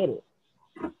here and get it.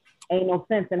 Ain't no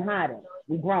sense in hiding.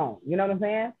 We grown. You know what I'm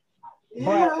saying? Yeah.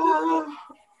 But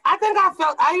I think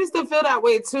I used to feel that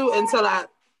way too until I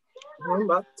I'm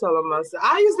about to tell myself.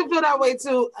 I used to feel that way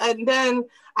too. And then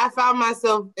I found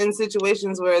myself in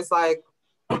situations where it's like,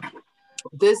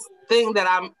 this thing that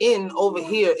I'm in over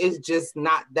here is just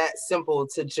not that simple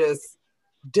to just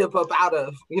dip up out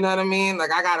of. You know what I mean?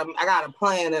 Like I gotta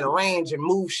plan and arrange and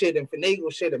move shit and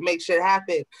finagle shit and make shit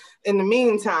happen in the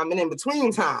meantime and in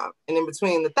between time and in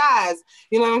between the thighs.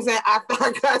 You know what I'm saying?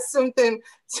 I got something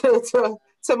to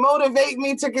motivate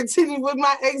me to continue with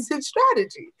my exit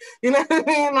strategy. You know what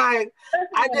I mean? Like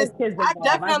I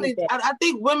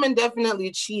think women definitely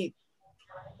cheat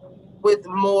with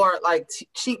more like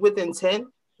cheat with intent.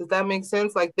 Does that make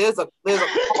sense? Like there's a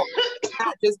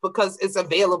not just because it's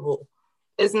available.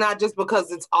 It's not just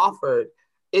because it's offered.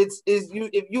 It's you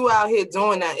if you out here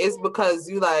doing that, it's because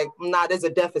you like, nah, there's a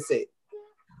deficit.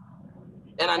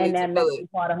 And I need to fill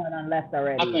it. Part of her done left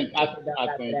already.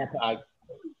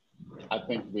 I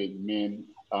think with men,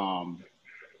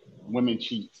 women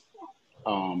cheat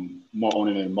more on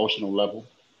an emotional level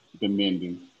than men do.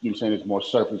 You know what I'm saying? It's more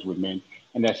surface with men.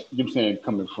 And that's, you know what I'm saying,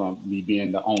 coming from me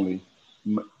being the only,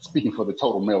 speaking for the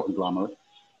total male conglomerate.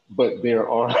 But there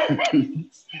are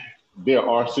there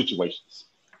are situations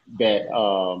that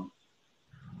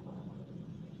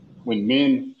when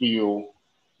men feel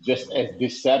just as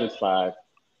dissatisfied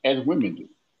as women do,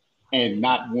 and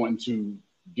not wanting to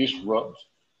disrupt,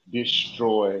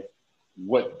 destroy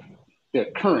what their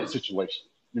current situation.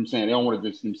 You know what I'm saying? They don't want to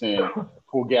just, you know what I'm saying,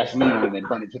 pour gasoline on it and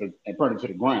burn it to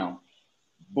the ground.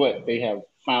 But they have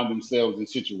found themselves in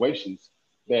situations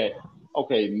that,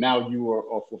 okay, now you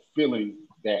are fulfilling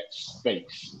that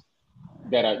space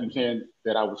that I, you know what I'm saying,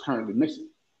 that I was currently missing.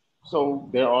 So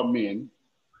there are men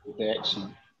that cheat, you know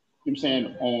what I'm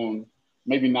saying, on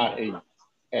maybe not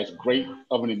as great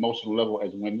of an emotional level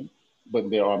as women, but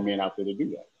there are men out there that do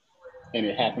that. And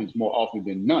it happens more often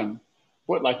than none.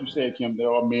 But like you said, Kim,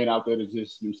 there are men out there that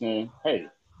just, you know what I'm saying, hey,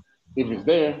 if it's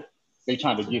there, they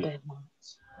trying to get it.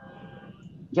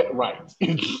 Right.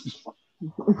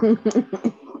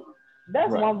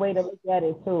 That's one way to look at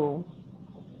it too.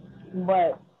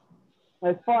 But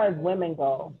as far as women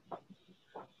go,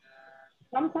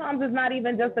 sometimes it's not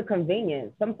even just a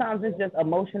convenience. Sometimes it's just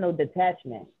emotional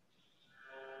detachment.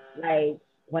 Like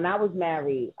when I was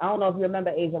married, I don't know if you remember,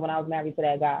 Asia, when I was married to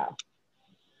that guy.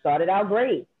 Started out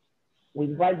great. We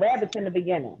was like rabbits in the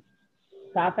beginning.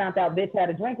 So I found out bitch had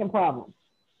a drinking problem.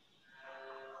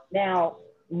 Now,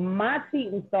 my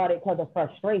cheating started because of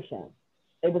frustration.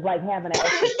 It was like having an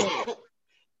extra kid.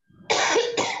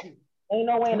 Ain't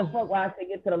no way in the fuck where I should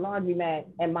get to the laundromat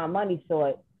and my money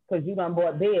short because you done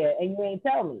bought beer and you ain't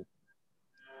tell me.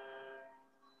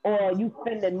 Or you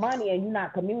spending money and you're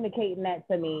not communicating that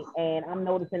to me and I'm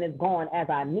noticing it's going as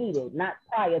I need it, not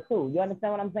prior to. You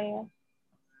understand what I'm saying?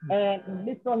 And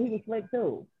this girl, he was slick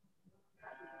too.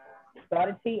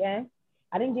 Started cheating.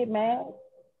 I didn't get mad.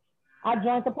 I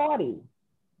joined the party.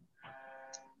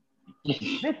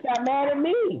 This got mad at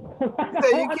me.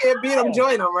 So you can't beat them,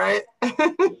 join them, right?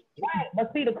 Right.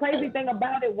 But see, the crazy thing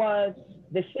about it was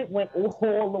the shit went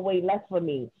all the way left for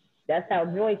me. That's how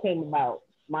Joy came about,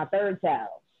 my third child.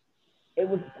 It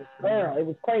was, girl, it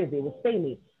was crazy. It was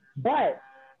steamy. But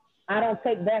I don't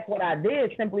take back what I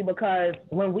did simply because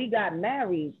when we got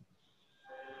married,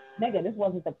 nigga, this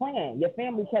wasn't the plan. Your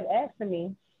family kept asking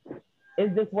me,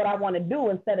 is this what I want to do,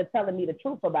 instead of telling me the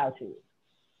truth about you?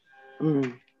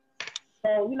 Mm.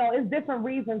 So, you know, it's different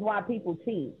reasons why people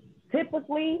cheat.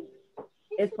 Typically,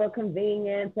 it's for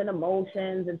convenience and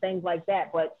emotions and things like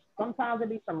that. But sometimes it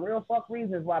be some real fuck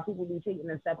reasons why people be cheating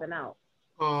and stepping out.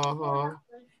 Uh-huh.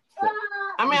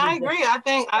 I mean, I agree. I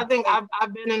think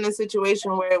I've been in a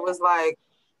situation where it was like,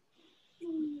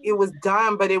 it was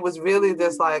done, but it was really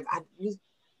just like,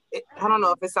 I don't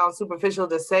know if it sounds superficial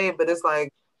to say, but it's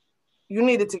like, you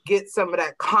needed to get some of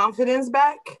that confidence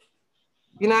back.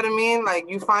 You know what I mean? Like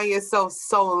you find yourself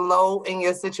so low in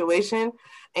your situation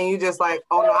and you just like,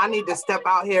 oh no, I need to step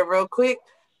out here real quick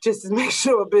just to make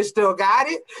sure a bitch still got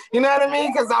it. You know what I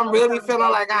mean? Because I'm really feeling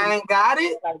like I ain't got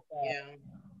it. Yeah.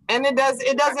 And it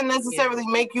doesn't necessarily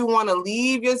make you want to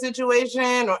leave your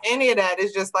situation or any of that.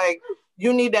 It's just like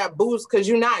you need that boost because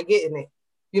you're not getting it.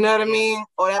 You know what I mean?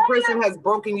 Or that person has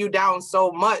broken you down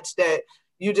so much that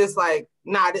you just like,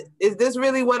 nah, is this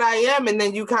really what I am? And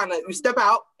then you kind of, you step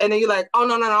out and then you're like, oh,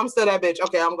 no, I'm still that bitch.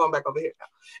 Okay, I'm going back over here now.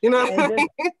 You know what I mean?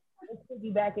 Just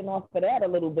piggybacking off for that a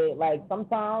little bit. Like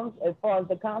sometimes, as far as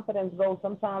the confidence goes,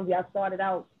 sometimes y'all started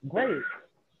out great.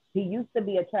 He used to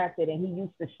be attracted and he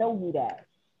used to show you that.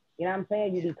 You know what I'm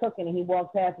saying? You be cooking and he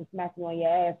walks past and smacks you on your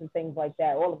ass and things like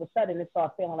that. All of a sudden, it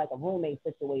starts feeling like a roommate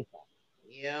situation.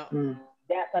 Yeah.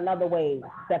 That's another way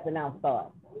stepping out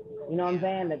starts. You know what I'm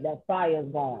saying? That fire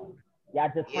is gone. Y'all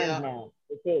just friends now.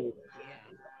 It is.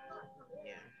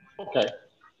 Okay.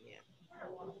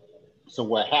 So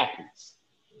what happens?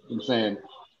 I'm saying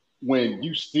when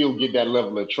you still get that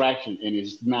level of attraction and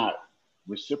it's not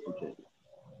reciprocated.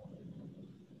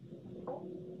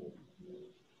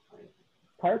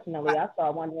 Personally, I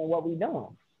start wondering what we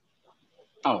doing.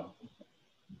 Oh,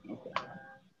 okay.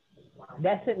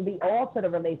 That shouldn't be all to the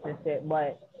relationship,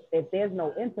 but if there's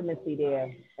no intimacy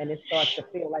there and it starts to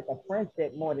feel like a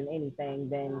friendship more than anything,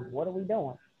 then what are we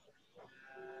doing?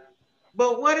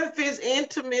 But what if it's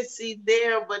intimacy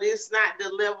there, but it's not the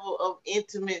level of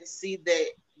intimacy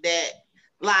that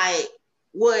like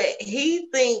what he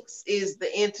thinks is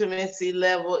the intimacy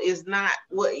level is not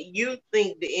what you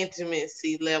think the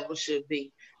intimacy level should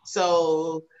be.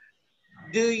 So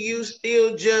do you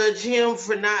still judge him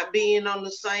for not being on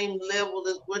the same level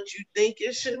as what you think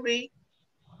it should be?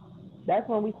 That's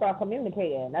when we start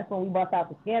communicating. That's when we bust out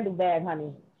the scandal bag,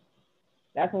 honey.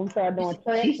 That's when we start doing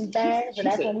tricks and things, and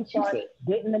that's when we start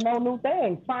getting to know new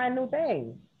things, find new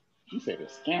things. She said the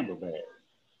scandal bag.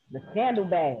 The scandal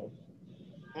bag.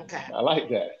 Okay. I like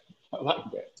that. I like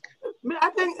that. I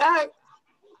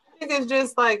think it's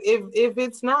just like if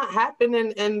it's not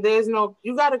happening and there's no,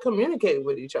 you got to communicate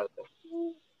with each other.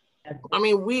 I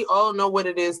mean, we all know what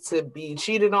it is to be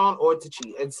cheated on or to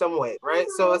cheat in some way, right?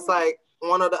 So it's like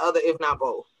one or the other, if not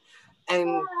both.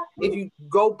 And if you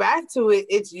go back to it,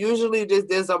 it's usually just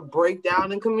there's a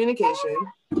breakdown in communication.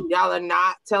 Y'all are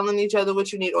not telling each other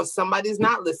what you need, or somebody's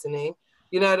not listening.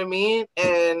 You know what I mean?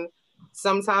 And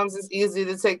sometimes it's easier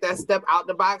to take that step out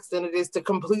the box than it is to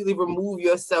completely remove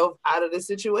yourself out of the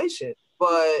situation.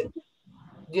 But,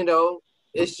 you know,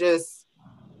 it's just,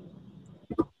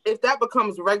 if that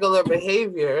becomes regular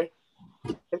behavior,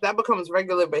 that's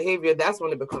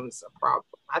when it becomes a problem.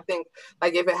 I think,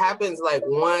 like, if it happens like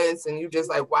once and you just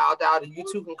like wild out and you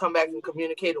two can come back and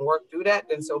communicate and work through that,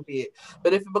 then so be it.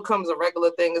 But if it becomes a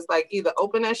regular thing, it's like either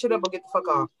open that shit up or get the fuck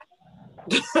off.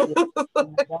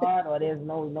 Regard or there's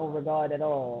no regard at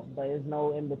all, but there's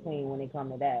no in between when it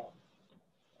comes to that.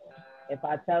 If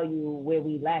I tell you where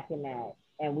we lacking at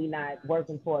and we not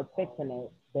working towards fixing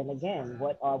it, then again,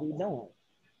 what are we doing?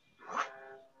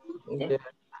 Yeah.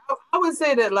 I would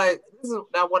say that, like, this is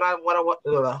what I want.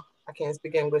 I can't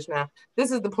speak English now.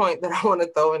 This is the point that I want to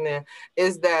throw in there,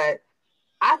 is that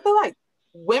I feel like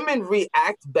women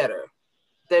react better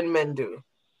than men do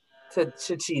to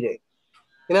cheating.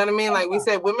 You know what I mean? Like we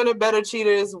said, women are better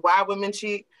cheaters. Why women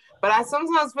cheat? But I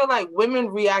sometimes feel like women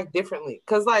react differently.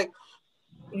 Because, like,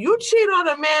 you cheat on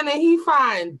a man and he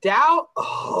find out,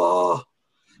 oh.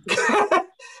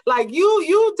 Like,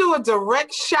 you do a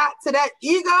direct shot to that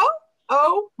ego.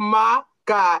 Oh, my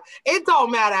God. It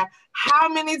don't matter how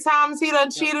many times he done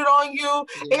cheated on you.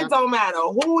 It don't matter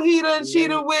who he done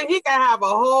cheated with. He can have a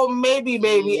whole maybe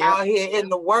baby out here in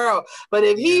the world. But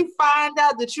if he find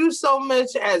out that you so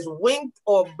much as winked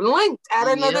or blinked at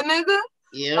another nigga,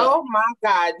 oh my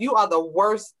God, you are the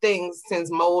worst thing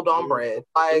since mold on bread.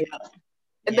 Like,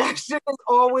 that shit is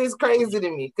always crazy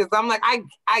to me. Because I'm like,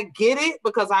 I get it,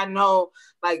 because I know,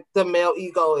 like, the male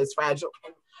ego is fragile.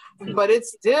 But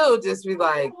it's still just be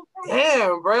like,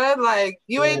 damn, bro, like,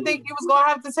 you ain't think you was gonna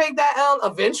have to take that L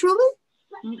eventually?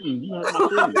 You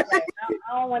hurt my feelings.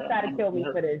 I don't want y'all to kill me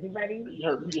for this. You ready?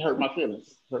 You hurt my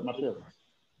feelings.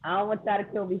 I don't want y'all to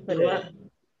kill me for this.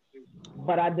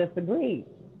 But I disagree.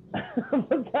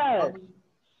 Because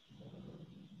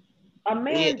a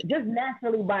man, just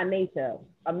naturally by nature,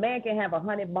 a man can have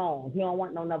 100 bones. He don't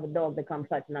want no other dog to come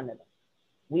touch none of them.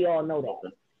 We all know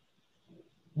that.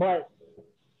 But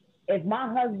if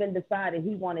my husband decided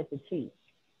he wanted to cheat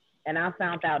and I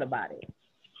found out about it,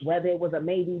 whether it was a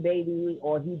maybe baby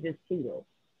or he just cheated,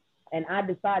 and I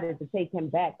decided to take him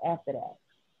back after that,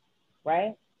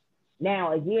 right?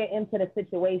 Now, a year into the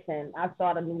situation, I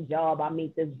start a new job. I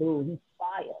meet this dude. He's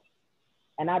fire.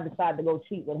 And I decide to go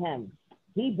cheat with him.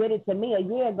 He did it to me a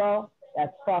year ago.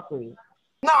 That's fuckery.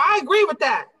 No, I agree with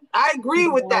that. I agree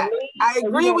with that.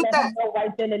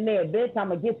 Right then and there, bitch, I'm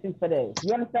gonna get you for this.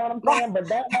 You understand what I'm saying? But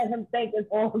don't let him think it's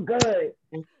all good.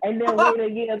 And then wait a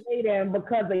year later, and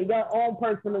because of your own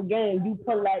personal gain, you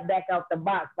pull that back out the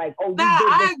box. Like, oh,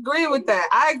 I agree with that.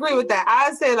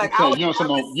 I say, like, you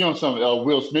on some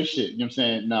Will Smith shit. You know what I'm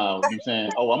saying? No, you know what I'm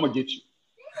saying? Oh, I'm gonna get you.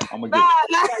 I'm gonna get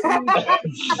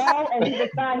you. No, and he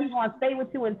decide he want to stay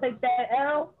with you and take that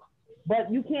L, but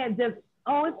you can't just,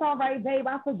 oh, it's all right, babe,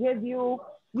 I forgive you.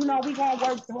 You know, we gonna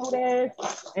work through this.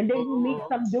 And then you meet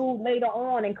some dude later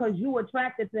on, and because you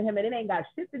attracted to him, and it ain't got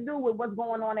shit to do with what's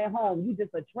going on at home. You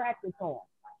just attracted to him.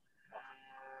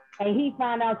 And he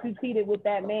found out you cheated with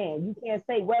that man. You can't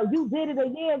say, well, you did it a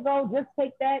year ago. Just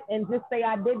take that and just say,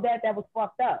 I did that. That was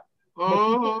fucked up. But you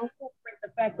can't incorporate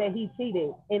the fact that he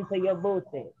cheated into your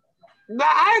bullshit.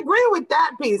 I agree with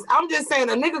that piece. I'm just saying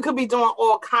a nigga could be doing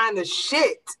all kind of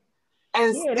shit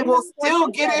and it will still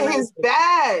get in his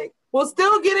bag. Will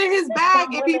still get in his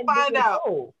bag if he find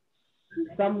out.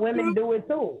 Some women do it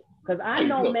too. Because I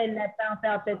know men that found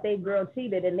out that they girl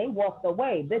cheated and they walked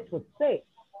away. Bitch was sick.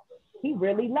 He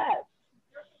really left.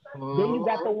 Then you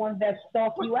got the ones that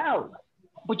stalk you out.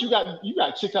 But you got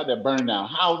chicks out there burning down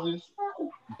houses,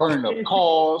 burning up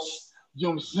cars, you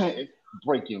know what I'm saying?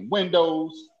 Breaking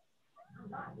windows.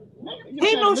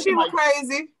 He knew she was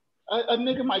crazy. A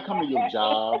nigga might come to your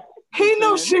job. He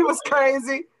knew she was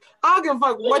crazy. I don't give a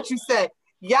fuck what you say.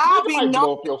 Y'all be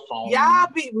no. Y'all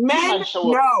be men.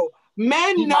 No.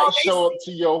 Men know might show up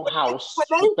to your house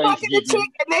when they fucking the chick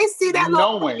and they see that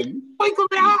little twinkle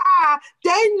in her eye.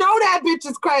 They know that bitch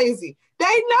is crazy.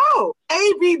 They know.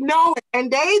 They be knowing,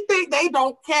 and they think they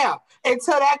don't care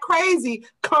until that crazy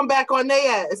come back on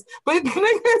their ass. But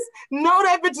niggas know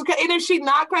that bitch is crazy. And if she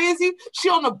not crazy, she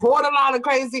on the borderline of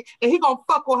crazy, and he gonna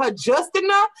fuck with her just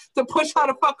enough to push her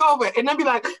the fuck over. And then be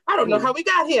like, I don't know how we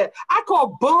got here. I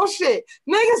call bullshit.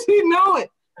 Niggas be knowing.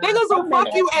 Niggas will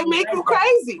fuck you and make you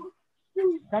crazy.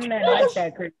 Some men like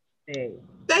that crazy thing.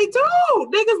 They do.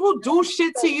 Niggas will do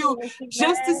shit to you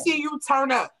just to see you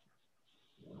turn up.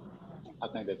 I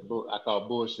think that's I call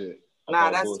bullshit.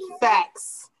 That's bullshit.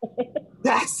 Facts.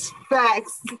 That's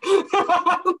facts.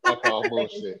 I call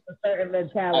bullshit. A certain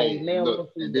mentality. Hey,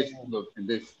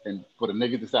 and for the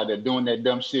niggas that's out there doing that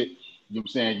dumb shit, you know what I'm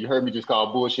saying? You heard me just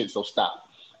call bullshit, so stop.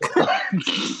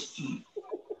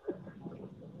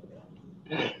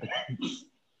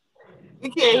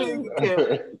 You can't.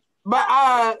 But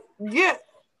yeah,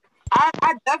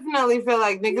 I definitely feel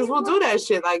like niggas will do that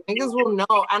shit. Like niggas will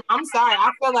know. And I'm sorry,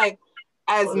 I feel like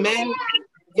as men,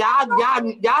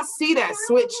 y'all see that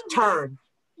switch turn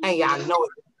and y'all know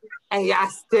it. And y'all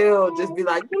still just be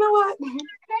like, you know what?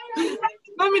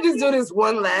 Let me just do this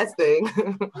one last thing.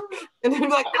 And then be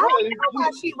like, I don't know why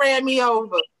she ran me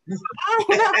over.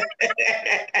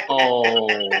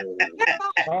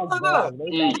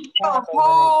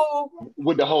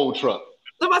 With the whole truck.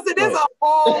 So I said, there's a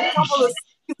whole couple of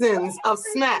seasons of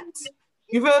Snapped.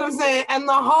 You feel what I'm saying? And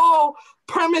the whole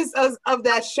premise of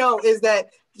that show is that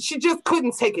she just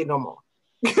couldn't take it no more.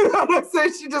 You know what I'm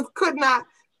saying? She just could not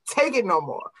take it no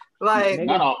more. Like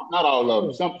not all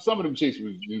of them. Some of them chicks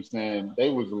was, you know, saying they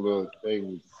was.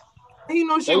 You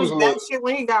know, she was that shit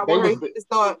when he got worried.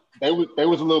 They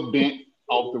was a little bent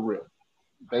off the rip.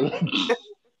 They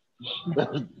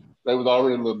was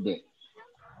already a little bent.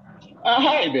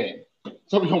 Hey then.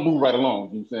 So we're gonna move right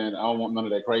along. You know what I'm saying? I don't want none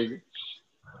of that crazy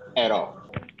at all.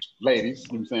 Ladies,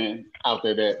 you know what I'm saying, out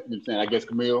there that, you know what I'm saying, I guess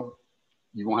Camille,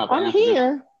 you won't have to answer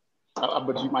here. This.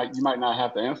 But you might not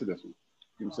have to answer this one.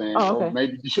 You know what I'm saying? Oh,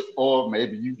 okay. Or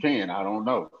maybe you can. I don't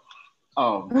know.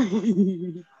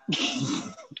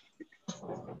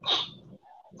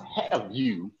 Have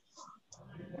you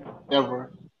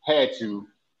ever had to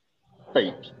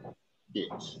fake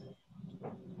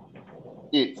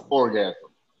it's orgasm?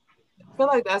 I feel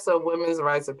like that's a women's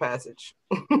rites of passage.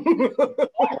 What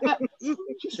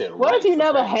if you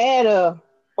never had a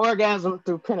orgasm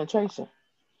through penetration?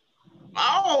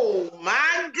 Oh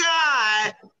my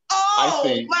God.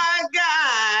 My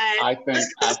God. I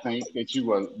think that you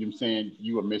were, you know, saying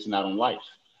you were missing out on life.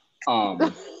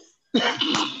 And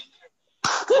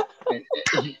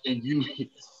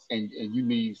you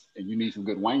need some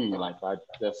good wine in your life.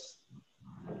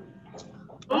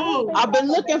 I've been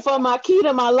looking for my key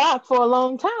to my lock for a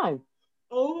long time.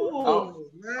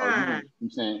 Man. I'm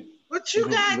saying, but you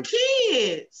got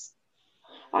kids.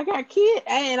 I got kids,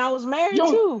 and I was married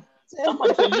too.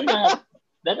 Somebody say you have.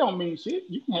 That don't mean shit.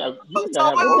 You can have. You can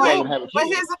have a kid. But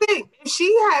here's the thing: if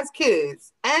she has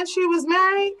kids and she was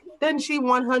married, then she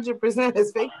 100%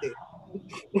 has faked it.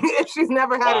 If she's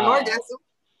never had an orgasm,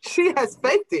 she has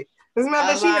faked it. Doesn't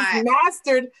matter that she has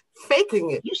mastered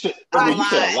faking it. You said a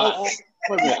lot.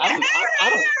 Wait a minute,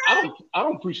 I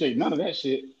don't appreciate none of that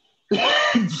shit.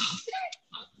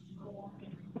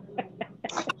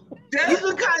 Just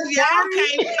because y'all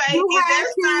can't fake it,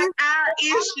 that's not our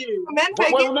issue. Men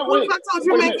fake it. I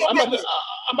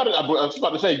was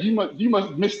about to say you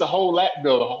must miss the whole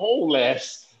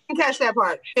last. Didn't catch that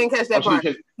part.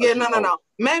 Yeah, no.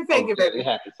 Men fake it, baby.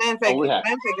 Men fake it.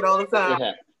 Men fake it all the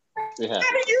time. How do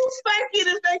you fake it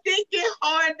if they think it's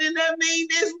hard? Then that means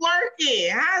it's working.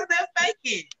 How's that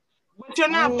faking? But you're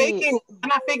not faking. You're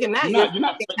not faking that. You're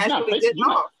not faking.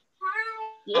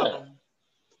 Yeah.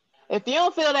 If you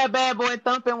don't feel that bad boy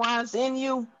thumping while it's in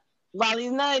you, while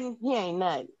he's nutting, he ain't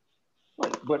nutting.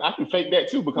 But I can fake that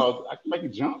too because I can make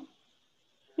it jump.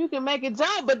 You can make it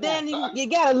jump, but then you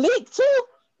got a leak too.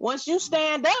 Once you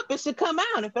stand up, it should come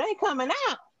out. If it ain't coming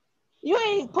out, you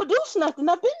ain't produced nothing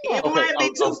up in there. It might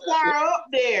be too far up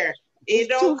there. It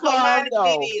don't come out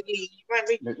immediately.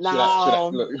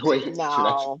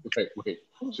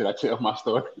 Should I tell my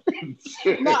story?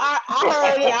 No, I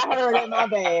heard it. My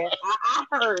bad. I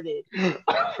heard it.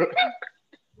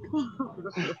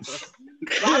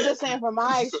 I'm just saying from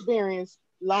my experience,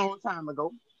 long time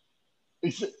ago. He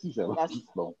said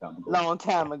long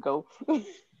time ago.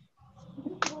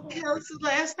 How's the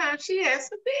last time she had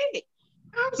some dick?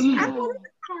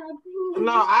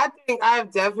 No, I think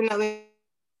I've definitely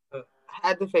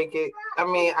had to fake it. I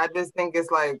mean, I just think it's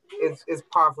like it's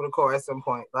par for the course at some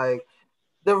point. Like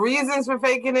the reasons for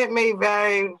faking it may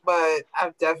vary, but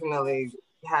I've definitely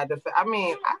had to. I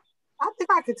mean, I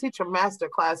think I could teach a master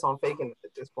class on faking it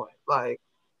at this point. Like,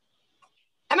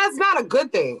 and that's not a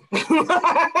good thing.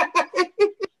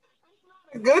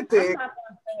 A good thing. I'm not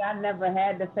gonna say I never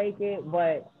had to fake it,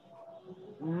 but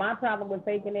my problem with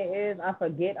faking it is I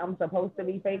forget I'm supposed to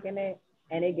be faking it,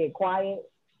 and it get quiet.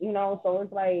 You know, so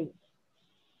it's like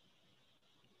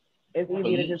it's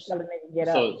easy to just tell a nigga get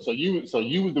up. So you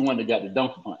was the one that got the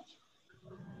donkey punch.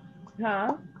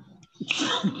 Huh?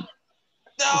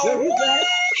 No.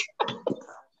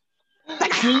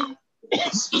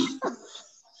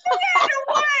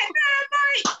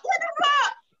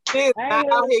 She's not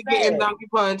out here getting donkey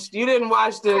punched. You didn't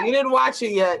watch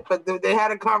it yet, but they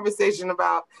had a conversation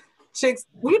about chicks.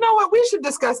 You know what? We should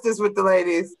discuss this with the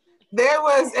ladies. There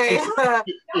was a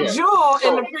Jewel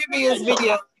in the previous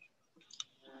video.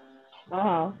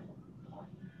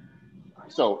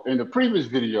 So in the previous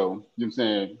video, you know what I'm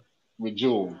saying, with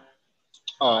Jewel,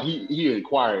 he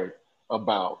inquired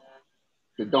about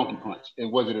the donkey punch.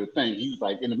 And was it a thing? He was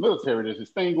like, in the military, there's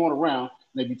this thing going around,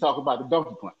 and they be talking about the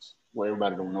donkey punch, where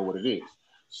everybody don't know what it is.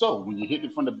 So when you hit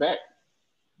it from the back,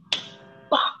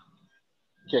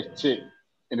 catch the chick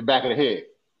in the back of the head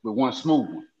with one smooth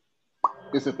one.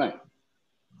 It's a thing.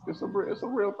 It's a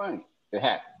real thing. It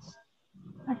happens.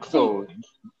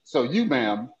 So you,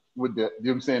 ma'am, with the, you know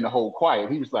what I'm saying, the whole quiet,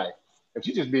 he was like, if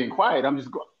you just being quiet, I'm just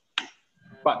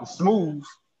about to smooth, you know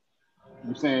what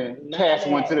I'm saying, cast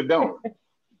one to the dome.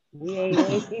 We ain't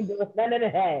doing none of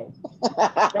that.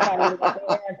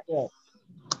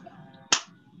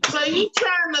 So you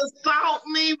trying to assault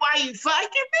me while you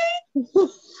fucking me?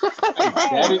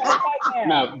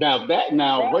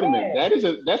 Wait a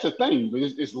minute. That's a thing, but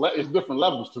it's different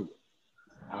levels to it.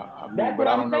 That's what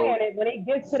I'm saying. When it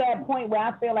gets to that point where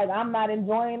I feel like I'm not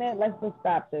enjoying it, let's just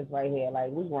stop this right here. Like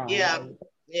we wrong. Yeah. Like,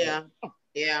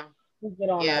 Yeah. Just get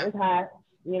on that. It's hot.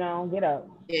 You know, get up.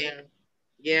 Yeah.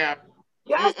 Yeah,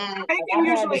 faking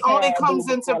usually only comes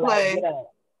into play.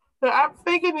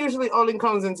 Faking usually only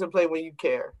comes into play when you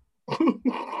care. When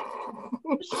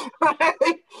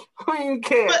you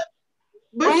care.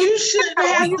 But you shouldn't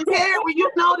have to care when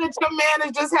you know that your man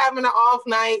is just having an off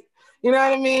night. You know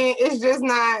what I mean? It's just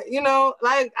not, you know,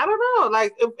 like, I don't know.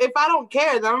 Like, if I don't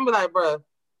care, then I'm gonna be like, bro,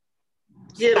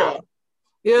 get up.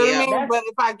 You know what I mean? But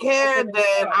if I care,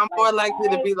 then I'm more likely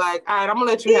to be like, all right, I'm gonna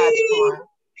let you have it.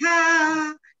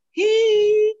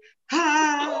 Hit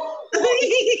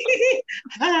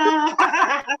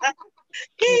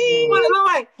him with a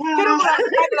hard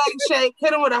leg shake.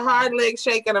 Hit him with a hard leg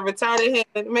shake and a retarded hand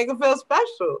and make him feel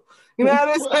special. You know what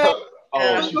I'm saying?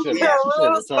 Oh, she said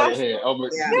retarded hand. Oh,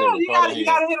 yeah, you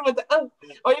gotta hit him with the.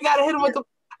 Or you gotta hit him with the.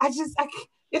 I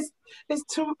can't. It's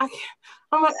too. I can't.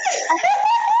 I'm like.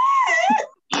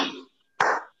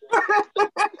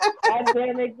 God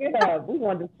damn it, get up. We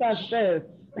want to discuss this.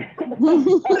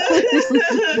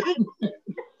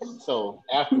 So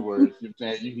afterwards, you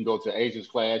can go to Asia's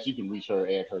class, you can reach her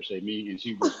at Hershey Me, and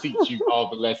she will teach you all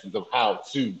the lessons of how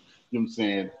to, you know what I'm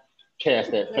saying,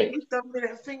 cast that fake.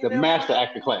 The master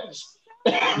actor class.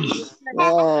 Yes.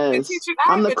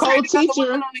 I'm the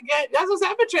co-teacher. That's what's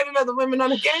happened, training other women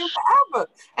on the game forever.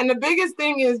 And the biggest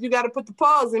thing is you got to put the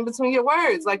pause in between your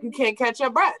words. Like you can't catch your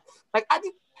breath. Like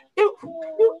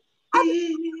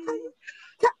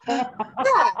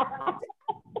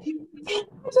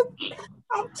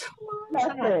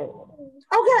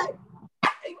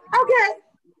Okay.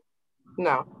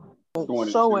 No.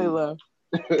 So Wayla.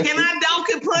 Can I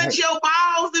donkey punch your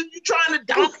balls if you're trying to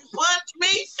donkey punch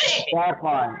me? That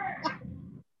part.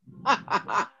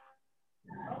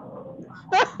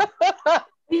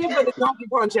 For the donkey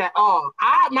punch at all.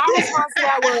 My response to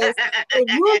that was, if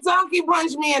you donkey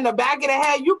punch me in the back of the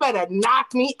head, you better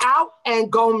knock me out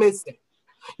and go missing.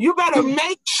 You better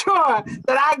make sure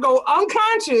that I go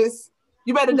unconscious.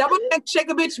 You better double check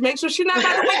a bitch, make sure she's not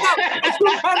about to wake up, and she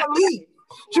better leave.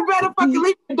 You better fucking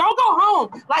leave. Don't go home.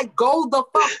 Like, go the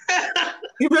fuck.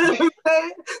 You feel what I'm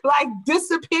saying? Like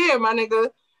disappear, my nigga.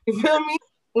 You feel me?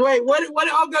 Wait, what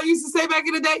did old girl used to say back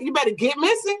in the day? You better get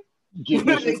missing. Get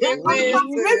missing.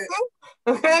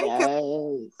 Okay? Yes.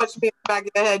 Touch me in the back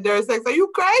of the head during sex. Are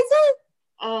you crazy?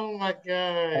 Oh my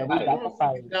God. We got to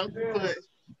fight. Donkey punch.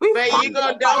 Man, you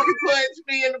gonna donkey punch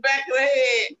me in the back of the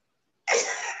head.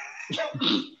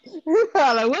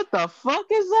 Like, what the fuck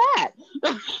is that?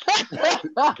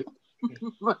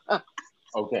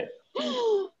 Okay.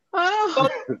 So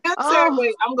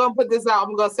wait, I'm gonna put this out.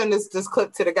 I'm gonna send this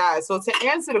clip to the guys. So to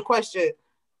answer the question,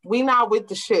 we not with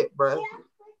the shit, bro.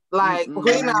 Like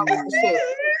we not with the shit.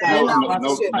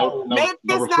 Maybe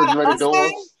it's not a us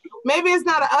thing. Maybe it's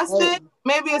not a us thing.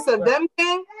 Maybe it's a them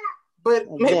thing.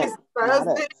 But maybe it's a us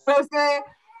thing. You know what I'm saying?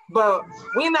 But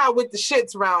we not with the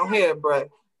shits around here, bro.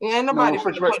 Ain't nobody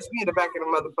punch me in the back of the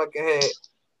motherfucking head.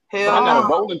 Hell I got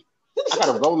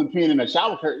a no. rolling pin in a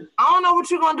shower curtain. I don't know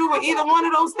what you're gonna do with either one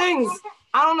of those things.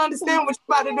 I don't understand what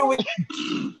you're about to do with.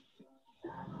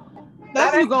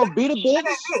 That's you gonna beat a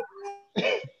bitch.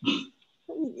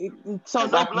 So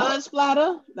the blood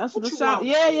splatter. That's what the sound.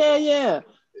 Yeah.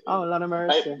 Oh, Lord of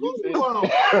mercy. In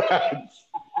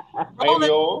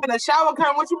a shower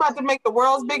curtain, what you about to make the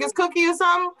world's biggest cookie or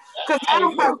something? Because I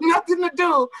don't have nothing to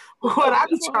do with what I'm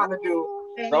trying to do.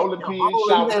 Rolling pin,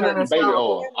 shower curtain, baby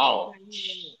oil. Oh.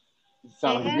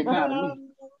 Sounds like a good time to me.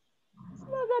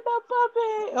 Look at that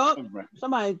puppy. Oh,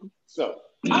 somebody. So,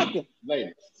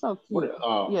 ladies. So cute.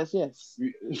 Yes.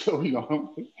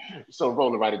 So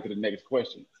rolling right into the next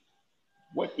question.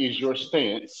 What is your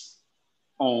stance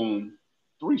on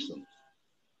threesomes?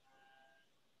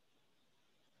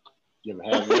 You ever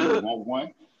had one? You want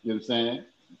one? You know what I'm saying?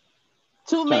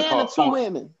 Two men or two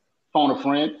women? Phone a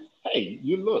friend. Hey,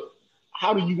 you look.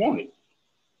 How do you want it?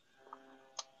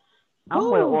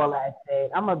 I'm with all that shit.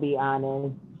 I'm gonna be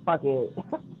honest. Fuck it.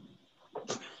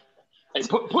 Hey,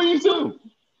 please do.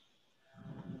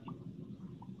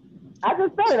 I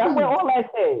just said it. I'm with all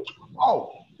that shit.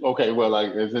 Oh, okay. Well,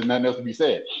 like, there's nothing else to be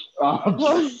said.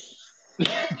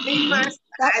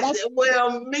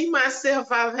 Me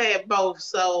myself, I've had both,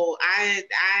 so I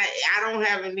don't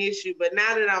have an issue. But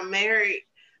now that I'm married,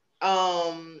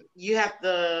 you have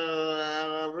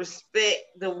to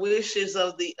respect the wishes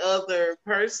of the other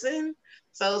person.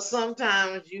 So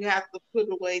sometimes you have to put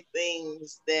away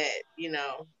things that,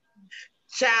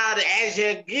 child, as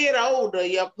you get older,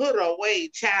 you put away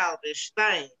childish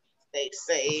things, they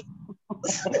say.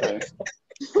 Okay.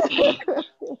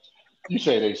 You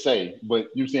say they say, but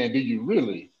you're saying, do you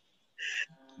really?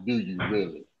 Yeah,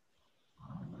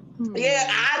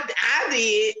 I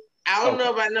did. I don't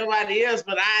know about nobody else,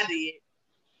 but I did.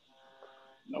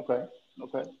 Okay.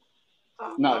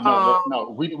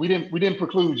 No. We didn't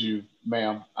preclude you,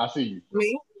 ma'am. I see you.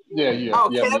 Me? Yeah. Oh,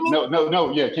 yeah. Cammy?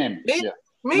 No. Yeah, Cammy. Me? Yeah.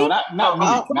 Me? No, not me.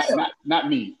 Not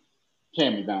me.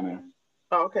 Cammy down there.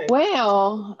 Oh, okay.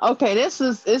 Well, okay,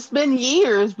 it's been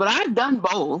years, but I've done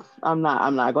both. I'm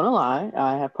not gonna lie.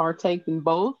 I have partaken in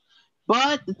both.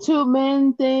 But the two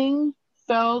men thing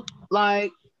felt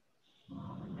like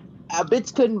a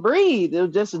bitch couldn't breathe. It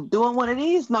was just doing one of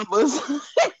these numbers.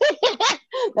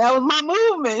 That was my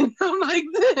movement. I'm like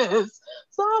this.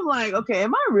 So I'm like, okay,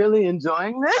 am I really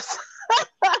enjoying this?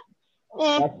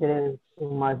 That shit is too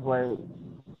much work.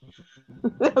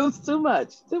 That was too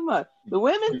much. The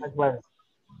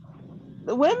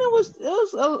women was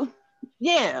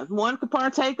one could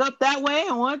partake up that way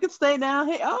and one could stay down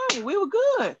here. Oh, we were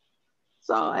good.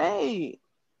 So hey,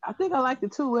 I think I like the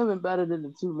two women better than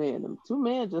the two men. The two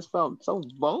men just felt so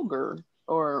vulgar,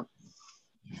 or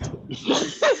it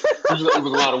was a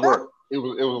lot of work. It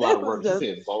was a lot of work.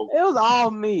 It was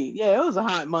all me. Yeah, it was a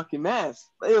hot monkey mess.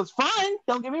 It was fun.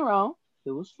 Don't get me wrong.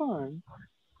 It was fun,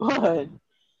 but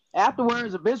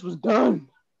afterwards, the bitch was done.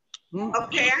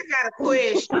 Okay, I got a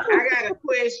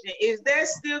question. Is that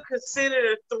still considered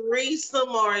a threesome,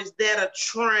 or is that a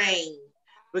train?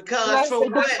 Because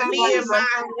from what me and my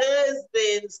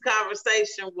husband's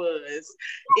conversation was,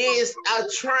 is a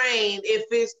train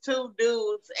if it's two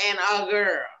dudes and a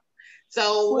girl.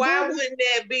 So why wouldn't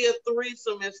that be a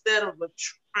threesome instead of a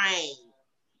train?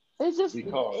 It's just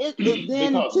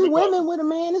then two women with a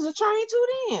man is a train too.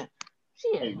 Then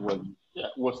shit.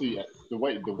 Well, see, the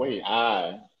way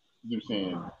I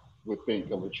would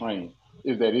think of a train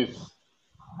is that it's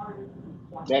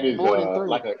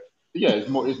like a it's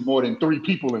more than three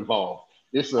people involved.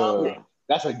 It's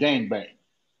that's a gangbang.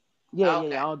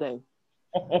 Yeah, all day.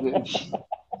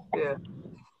 Yeah.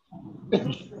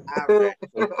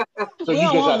 So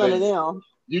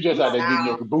you just out there getting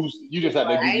your caboose. You just out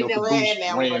there getting your caboose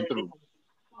ran through.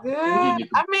 Yeah,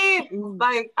 I mean,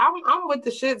 like I'm with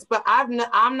the shits, but I'm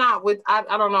not with. I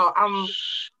don't know. I'm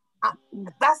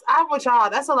with y'all.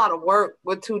 That's a lot of work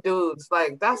with two dudes.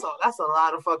 Like that's a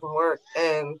lot of fucking work.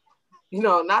 And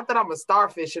not that I'm a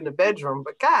starfish in the bedroom,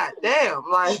 but god damn,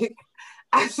 like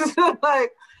I just feel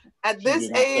like at this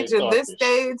age and this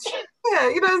stage, yeah,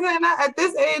 you know what I'm saying? At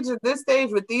this age and this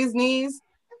stage with these knees,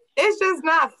 it's just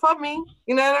not for me.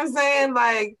 You know what I'm saying?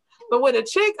 Like, but with a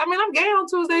chick, I mean, I'm gay on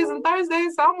Tuesdays and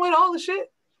Thursdays, so I'm with all the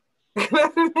shit. You know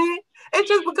what I mean? It's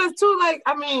just because too, like,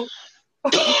 I mean,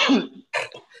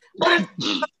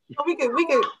 we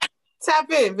can tap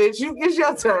in, bitch. It's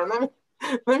your turn.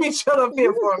 Let me chill up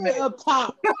here for a minute. Up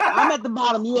top, I'm at the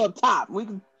bottom. You up top. We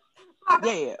can,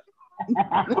 yeah.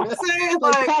 I'm saying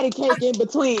like patty cake in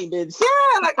between, bitch.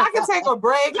 Yeah, like I can take a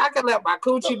break. I can let my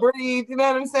coochie breathe. You know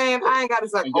what I'm saying? I ain't got to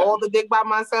suck all the dick by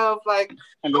myself. Like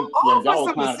I'm all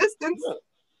for some assistance.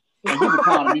 And you were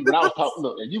clowning me when I was talking.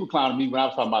 Look, and you were clowning me when I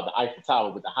was talking about the Eiffel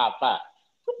Tower with the high five.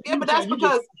 Yeah, but that's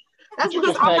because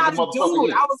I'm not a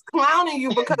dude. I was clowning you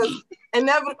because I'm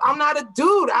not a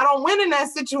dude. I don't win in that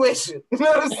situation. You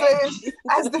know what I'm saying?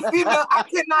 As the female, I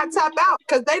cannot tap out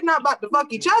because they're not about to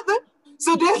fuck each other.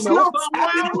 So there's no.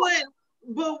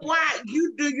 But why do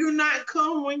you not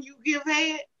come when you give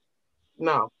head?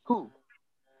 No. Who?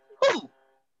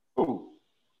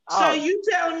 So you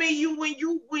telling me when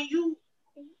you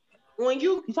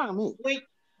talking to me?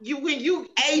 When you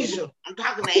Asia, I'm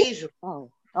talking to Asia.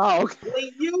 Oh, okay.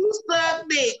 When you suck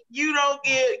dick, you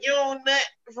don't nut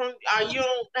from, or you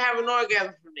don't have an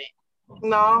orgasm from that.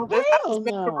 No, that's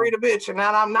to breed a bitch, and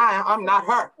that I'm not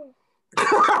her.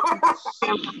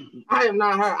 I am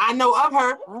not her. I know of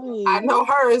her. I know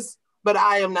hers, but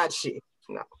I am not she.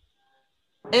 No.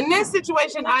 In this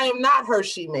situation, I am not her,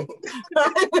 she, me.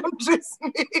 I am just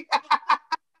me.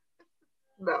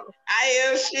 No. I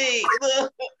am she.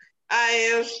 Look, I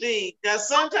am she. Because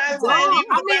sometimes it ain't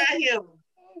even about him.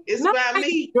 It's about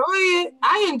me.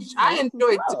 I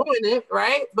enjoy doing it,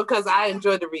 right? Because I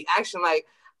enjoy the reaction. Like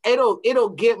it'll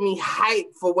get me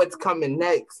hyped for what's coming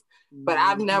next. But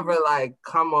I've never like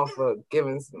come off of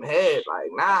giving some head. Like,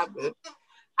 nah, but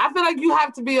I feel like you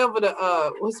have to be able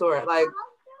to what's the word? Like,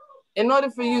 in order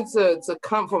for you to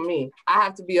come for me, I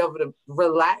have to be able to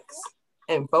relax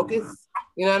and focus.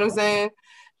 You know what I'm saying?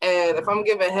 And if I'm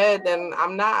giving head, then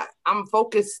I'm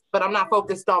focused, but I'm not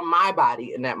focused on my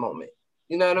body in that moment.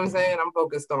 You know what I'm saying? I'm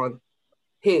focused on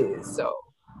his. So,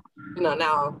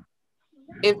 now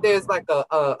if there's like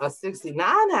a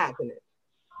 69 happening,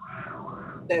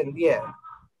 then yeah.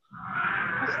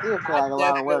 I still feel like a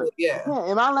lot of work. Yeah.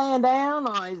 Am I laying down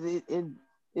or is it?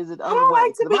 I don't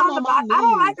like to be on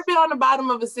the bottom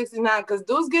of a 69 because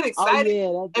dudes get excited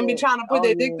and be trying to put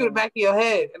their dick through the back of your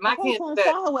head, and I can't do that.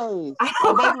 Sideways.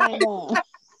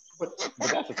 But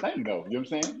that's the thing, though. You know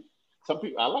what I'm saying? Some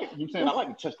people, I like to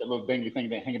touch that little dangly thing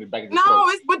that hang in the back of the throat. No,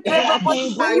 it's but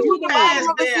you the bottom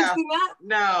of a 69.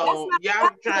 No, y'all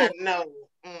trying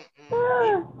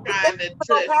to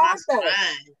touch my spine.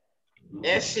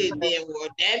 That shit didn't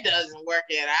work. That doesn't work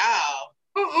at all.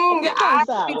 Your eyes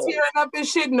be tearing up and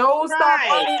shit. Nose start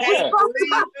shit.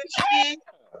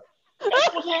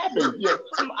 That's what happened. Yeah,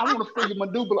 I want to figure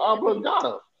mandibular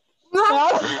oblongata.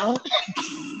 No.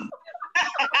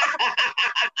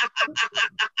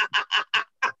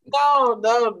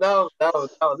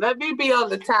 Let me be on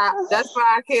the top. That's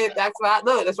why I can't. That's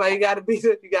why you gotta be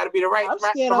the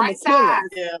right size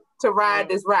to ride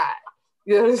this ride.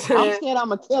 You know what I'm saying? I'm scared I'm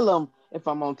gonna kill him if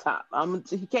I'm on top.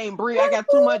 He can't breathe. I got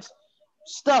too much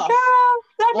stuff. Girl,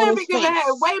 that man be giving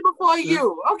head way before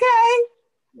you. Okay,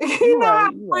 you know how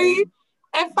to breathe.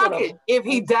 And fuck it, if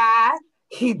he died,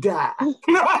 he died.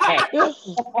 I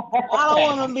don't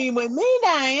want to be with me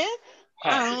dying.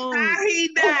 How he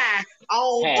died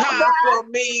on top of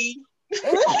me.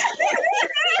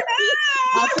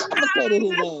 I suffocated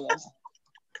his ass.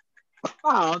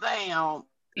 Oh damn!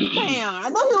 I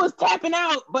know he was tapping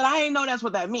out, but I didn't know that's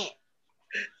what that meant.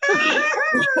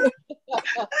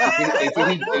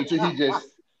 Until he just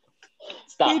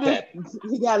stopped tapping.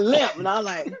 He got limp, and I was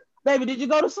like, "Baby, did you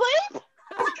go to sleep?"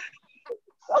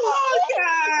 Oh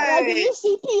God! Did you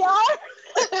CPR?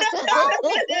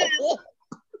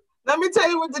 Let me tell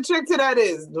you what the trick to that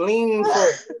is. Lean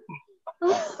forward.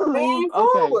 Lean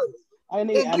forward.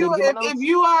 If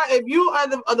you are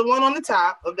the one on the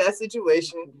top of that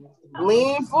situation,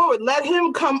 lean forward. Let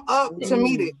him come up to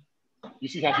meet it. You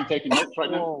see how she's taking notes right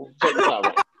now? Check this out.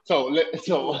 Right? So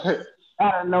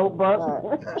I don't know, but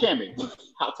Cammy,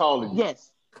 how tall are you?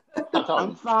 Yes. How tall?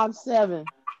 I'm 5'7".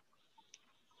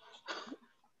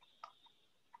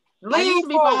 I used to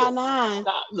be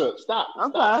 5'9". Stop.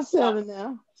 I'm 5'7"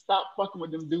 now. Stop fucking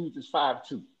with them dudes that's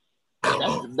 5'2".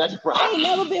 That's I ain't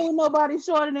never been with nobody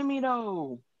shorter than me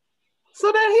though.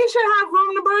 So then he should have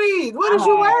room to breathe. What is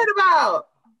you worried about?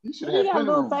 You should He have got a plenty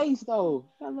little room. face though.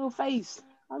 Got a little face.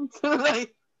 I'm feeling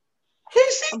like She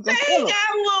said he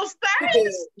got a little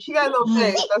face. She got a little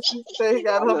face. That's what she said. He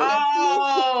got a little face.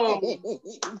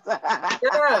 Oh,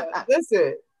 Yeah,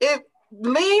 listen. If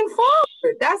lean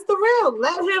forward, that's the real.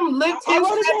 Let him lift I his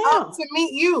wrote it head down. up to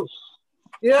meet you.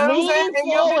 You know what I'm saying? lean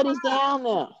And you'll be forward is down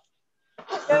there.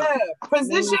 yeah.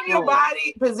 Position Lean your forward.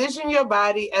 body. Position your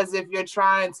body as if you're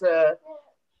trying to.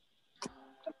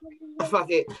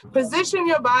 Fuck it. Position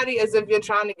your body as if you're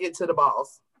trying to get to the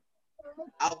balls.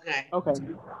 okay. Okay.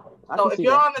 I So can if see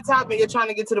you're that. on the top and you're trying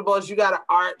to get to the balls, you got to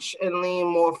arch and lean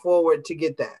more forward to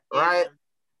get that, right?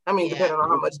 I mean, Yeah. depending on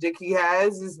how much dick he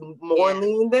has, is more Yeah.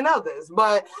 lean than others.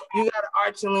 But you got to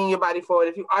arch and lean your body forward.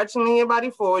 If you arch and lean your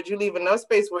body forward, you leave enough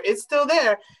space where it's still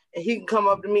there and he can come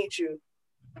up to meet you.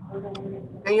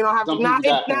 And you don't have Some to. Now,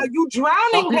 people if got- now you Some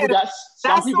drowning people him, got that's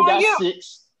on you.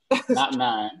 6, not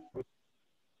 9.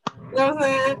 You know what I'm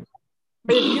saying?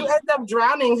 If you end up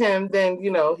drowning him, then you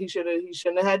know he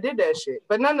shouldn't have did that shit.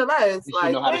 But nonetheless, He should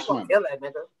like know how you to ain't gonna swim. kill that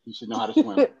nigga. You should know how to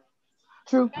swim.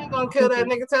 True. You ain't gonna kill that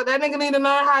nigga. Tell that nigga need to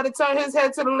learn how to turn his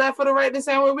head to the left or the right the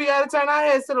same way we gotta turn our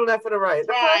heads to the left or the right.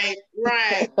 Right,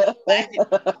 right.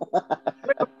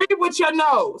 Breathe with your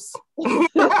nose. Lord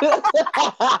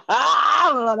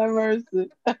have mercy.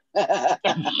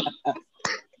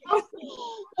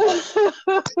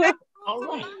 All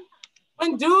right.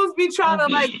 When dudes be trying to,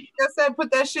 like I said,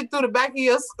 put that shit through the back of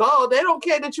your skull, they don't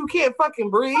care that you can't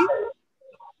fucking breathe.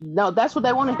 No, that's what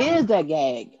they want to hear is that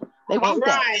gag. They want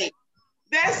that. Right.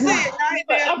 That's it. Right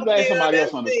there. I'm glad somebody else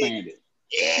That's understands it.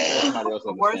 Yeah. Somebody else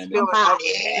Worst understands feeling it. Hot. ever.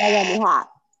 That got me hot.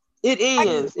 It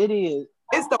is. It is.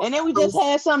 It's the And then we just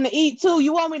had something to eat too.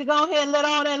 You want me to go ahead and let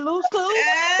all that loose too?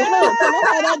 Yeah. Look, can I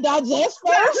have that digest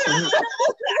first?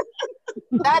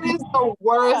 that is the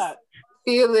worst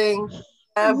feeling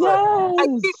ever. Like,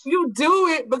 Yes. you do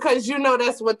it because you know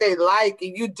that's what they like,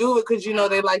 and you do it because you know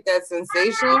they like that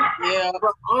sensation. Yeah.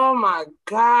 But oh my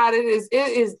God, it is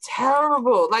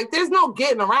terrible. Like there's no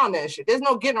getting around that shit. There's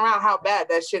no getting around how bad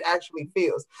that shit actually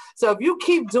feels. So if you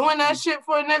keep doing that shit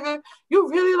for a nigga, you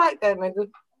really like that nigga.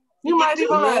 You might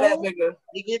even love that nigga.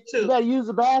 You get You two. gotta use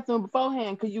the bathroom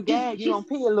beforehand because you gag, you gonna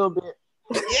pee a little bit.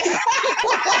 Yeah.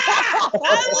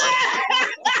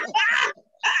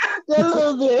 Just a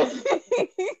little bit.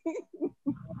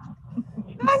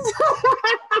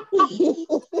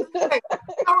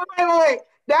 Wait.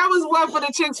 That was one for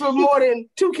the chicks with more than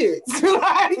 2 kids.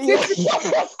 Like,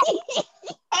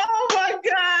 Oh my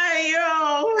God,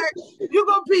 yo. you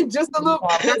gonna pee just a little.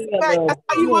 That's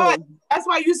how you want. That's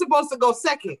why you're supposed to go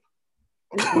second.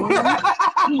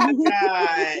 Oh my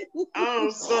God.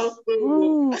 I'm so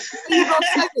stupid. You go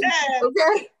second,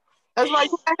 okay? That's why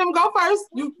you let him go first.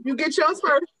 You get yours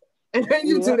first, and then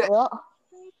you do that.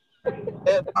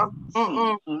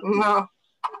 No,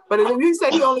 but if you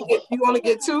say you only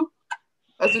get 2,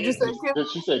 that's what you said, Kim?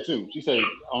 She said 2. She said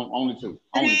only 2. You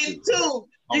Only get 2. two.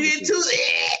 Only You get two. 2.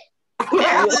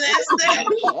 After that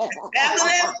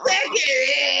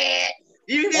second,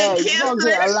 you Hey, can you cancel gonna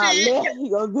get a lot that shit. less. You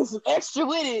gonna get some extra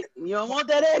with it. You don't want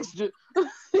that extra. I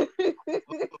can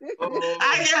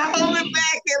hold it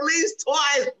back at least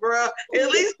twice, bro. At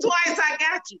least twice I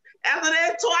got you. After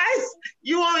that twice,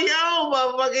 you on your own,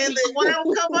 motherfucker. And then whatever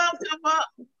come up.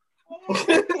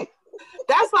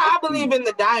 That's why I believe in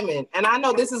the diamond. And I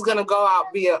know this is gonna go out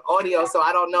via audio, so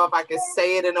I don't know if I can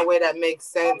say it in a way that makes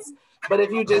sense. But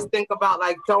if you just think about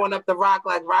like throwing up the rock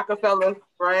like Rockefeller,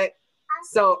 right?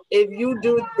 So if you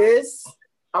do this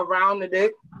around the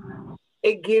dick,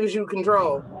 it gives you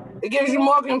control. It gives you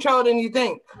more control than you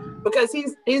think, because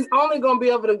he's only gonna be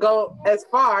able to go as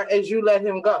far as you let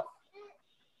him go.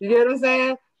 You get what I'm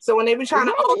saying? So when they be trying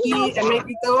to OD and make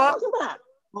you throw up,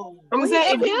 I'm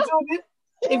saying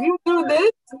if you do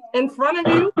this in front of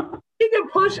you, he can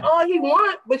push all he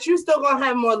wants, but you still gonna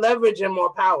have more leverage and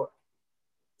more power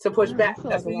to push back.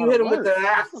 That's when you hit him with the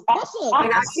like,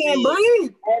 I can't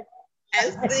breathe.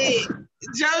 That's it.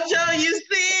 JoJo, you see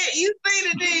it? You see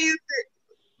the thing? You see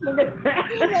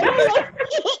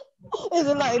Is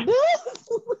it like this?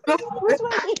 Which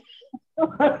way?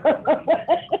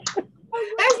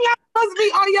 It's not supposed to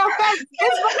be on your face.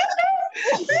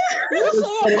 You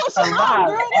saying push it out,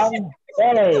 girl?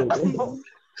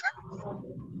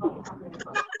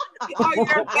 On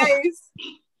your face.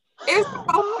 It's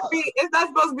not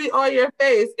supposed to be on your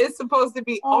face. It's supposed to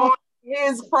be on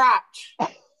his crotch.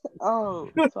 Oh,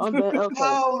 so okay.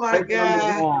 Oh my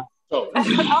God. So, I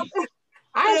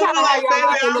ain't trying to like y'all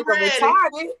acting like a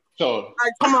retarded. so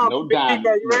Like, come on, no big diamond.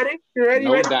 people. You ready? You ready?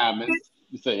 No ready? diamond.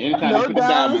 You say anytime No you put the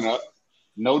diamond up,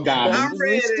 no diamonds. I'm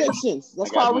ready. Restrictions.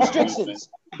 That's I got called one. restrictions.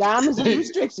 Diamonds and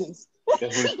restrictions.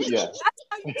 That's what it's, yeah.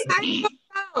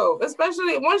 No,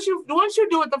 especially once you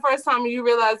do it the first time and you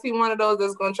realize he's one of those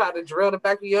that's gonna try to drill the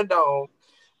back of your dome.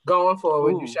 Going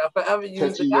forward, you shall forever use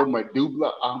Touching the your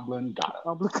medulla oblongata.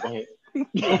 Go ahead.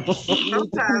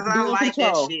 Sometimes I like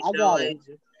that shit I though, got it.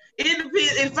 Angel. It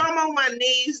depends. If I'm on my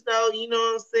knees though, you know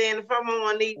what I'm saying? If I'm on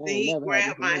my knees and he never grab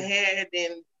happened to my me. hair,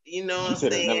 then you know what She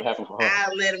I'm said it never saying? happened for her. I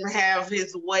let him have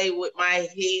his way with my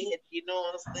head, you know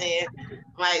what I'm saying?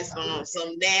 Like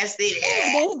some nasty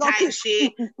type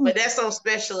shit. But that's on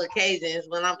special occasions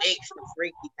when I'm extra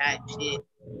freaky type shit.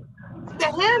 The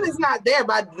hand is not there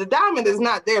the diamond is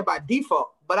not there by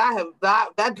default. But I have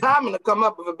that diamond to come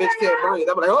up if a bitch can't breathe.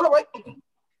 I'm like, hold on, wait.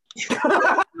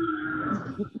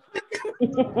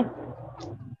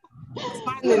 It's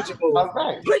my ninja move. All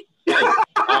right.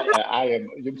 I am.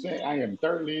 You know what I'm saying? I am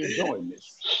thoroughly enjoying this.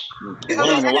 I'm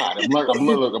learning a lot. I'm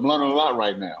learning a lot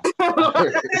right now. I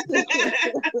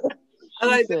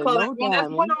like to call it. That's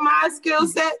one of my skill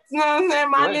sets. You know what I'm saying?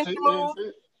 My ninja move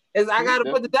is I got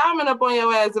to put the diamond up on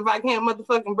your ass if I can't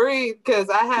motherfucking breathe because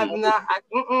I have not.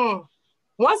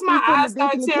 Once my eyes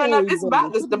start tearing up, it's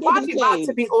about this. The party about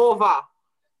to be over.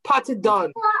 Party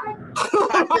done.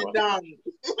 Party done.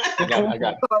 I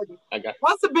got.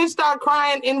 Once a bitch start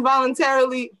crying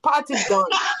involuntarily, party done.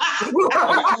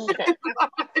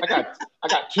 I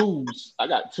got tools. I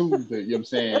got tools that, you know what I'm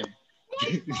saying?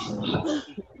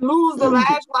 Lose the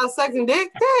lash while sucking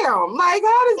dick? Damn. Like,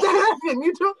 how does that happen?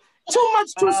 You too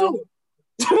much too soon.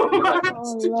 Too much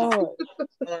too soon.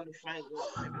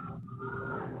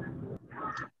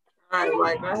 All right,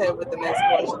 Mike, go ahead with the next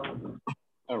question.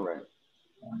 All right.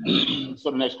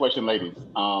 So the next question, ladies.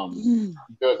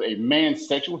 Does a man's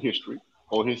sexual history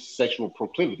or his sexual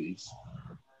proclivities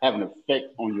have an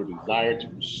effect on your desire to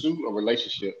pursue a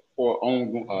relationship or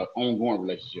ongoing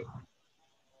relationship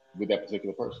with that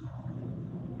particular person?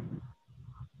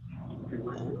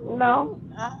 No.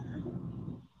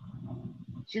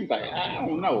 She was like, I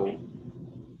don't know.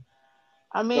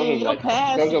 I mean, your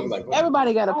past.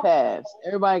 Everybody got a past.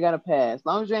 Everybody got a past. As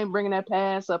long as you ain't bringing that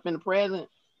past up in the present,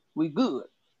 we good.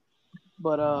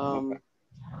 But and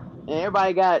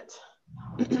everybody got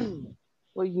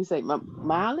what you can say,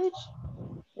 mileage.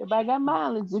 Everybody got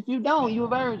mileage. If you don't, you a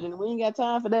virgin. We ain't got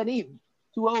time for that either.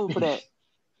 Too old for that.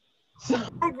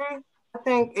 I agree. I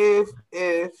think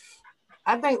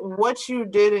I think what you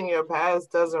did in your past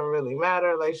doesn't really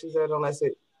matter, like she said, unless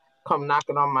it come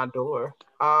knocking on my door.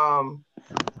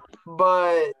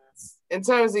 But in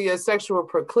terms of your sexual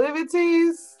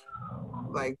proclivities,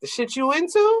 like the shit you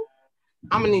into,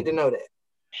 I'm gonna need to know that.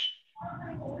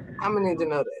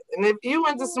 And if you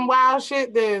into some wild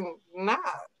shit, then nah.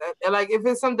 Like if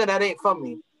it's something that ain't for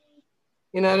me,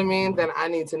 you know what I mean? Then I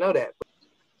need to know that.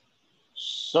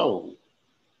 So,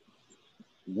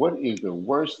 what is the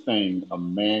worst thing a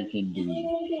man can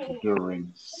do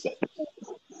during sex?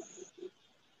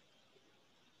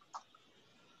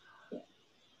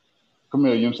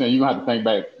 Camille, you know what I'm saying? You're gonna have to think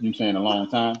back, you know what I'm saying, a long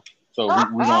time. So I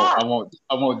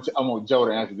want Joe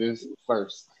to answer this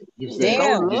first. You said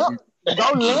go limp. That's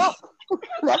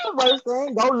the worst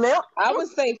thing. Go limp. I would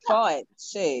say fart.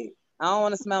 Shit. I don't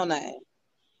want to smell nothing.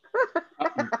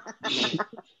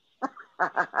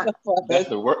 That's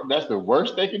the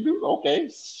worst they can do? Okay.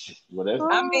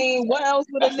 Well, I mean, what else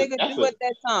would a nigga do at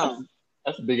that time?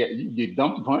 That's a big, you get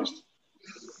dumped and punched.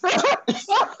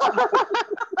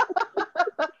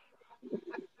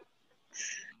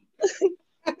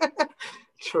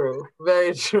 True.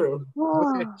 Very true.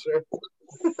 Very true.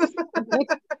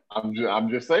 I'm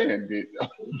just saying. I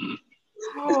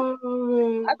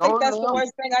think that's the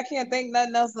worst thing. I can't think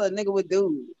nothing else a nigga would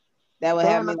do that would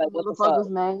have me like, what the fuck?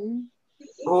 Name.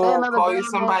 Oh, call you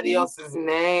somebody else's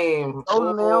name.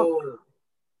 Oh.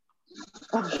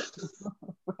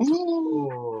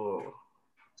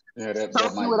 Yeah, that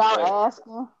might without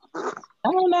asking. I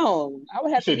don't know. I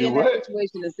would have to be in that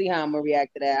situation to see how I'm gonna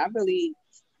react to that. I really.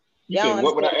 You said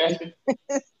what without asking?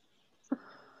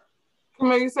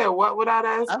 You said what without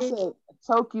asking? I said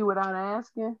choke you without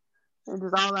asking. And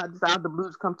just out the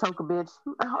blues come choke a bitch.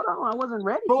 Hold on, I wasn't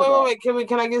ready. Wait.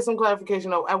 Can I get some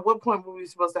clarification? At what point were we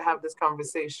supposed to have this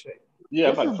conversation?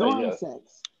 Yeah, this is during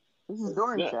sex. This is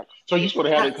during sex. So you supposed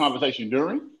to have that conversation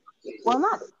during? Well,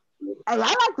 not. Hey, I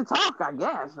like to talk, I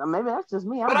guess. Or maybe that's just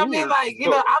me. But I mean, like, you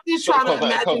know, I'm just trying to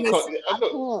imagine this.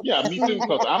 Yeah, me too.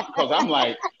 Because I'm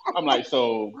like,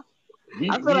 so we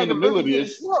in the middle of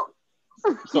this.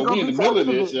 So we in the middle of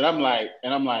this, and I'm like,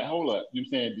 hold up. You know what I'm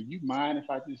saying? Do you mind if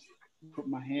I just put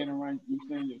my hand around you? You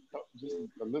know what I'm saying? Just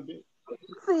a little bit.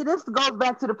 See, this goes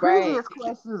back to the previous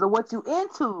questions of what you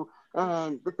into.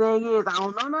 And the thing is, I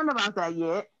don't know nothing about that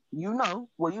yet. You know.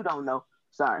 Well, you don't know.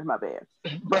 Sorry, my bad.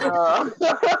 But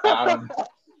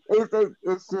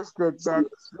it's just that's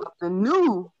something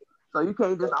new. So you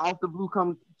can't just off the blue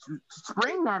come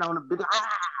spring that on a big.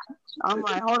 I'm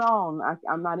like, hold on,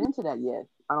 I'm not into that yet.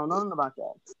 I don't know nothing about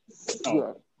that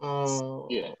yet.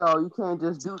 Yeah. So you can't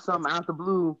just do something out the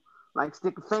blue, like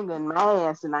stick a finger in my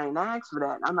ass, and I ain't asked for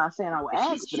that. I'm not saying I would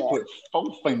ask for that. Put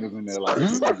 4 fingers in there, like.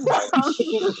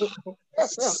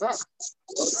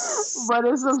 But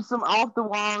it's some off the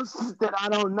walls that I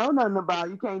don't know nothing about.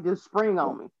 You can't just spring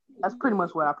on me. That's pretty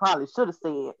much what I probably should have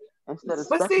said instead of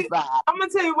But see, I'm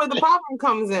gonna tell you where the problem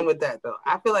comes in with that though.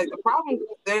 I feel like the problem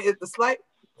there is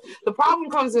the problem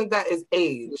comes in that is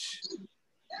age,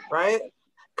 right?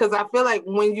 Because I feel like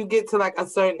when you get to like a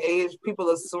certain age, people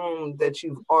assume that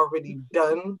you've already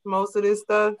done most of this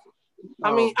stuff.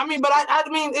 I mean, but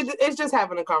it's just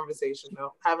having a conversation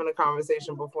though. Having a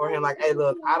conversation beforehand, like, hey,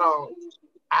 look,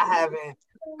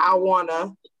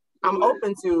 I'm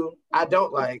open to, I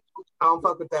don't like, I don't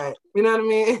fuck with that. You know what I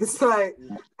mean? It's like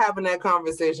having that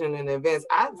conversation in advance.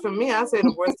 For me, I say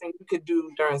the worst thing you could do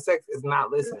during sex is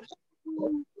not listen.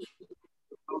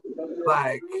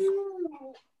 Like,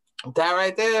 that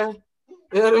right there,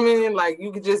 you know what I mean? Like,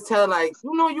 you could just tell, like,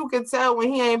 you could tell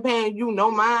when he ain't paying you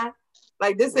no mind.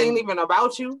 Like, this ain't even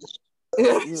about you.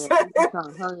 Yeah, he's trying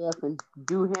to hurry up and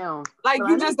do him. Like,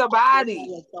 you just a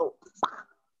body.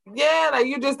 Yeah, like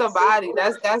you just a body.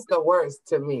 That's the worst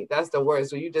to me. That's the worst.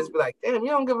 So you just be like, damn,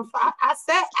 you don't give a fuck. I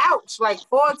said ouch like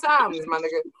 4 times, my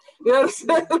nigga. You know what I'm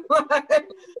saying? Like,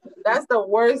 that's the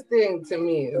worst thing to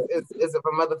me is if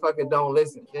a motherfucker don't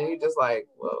listen. Then you just like,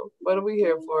 well, what are we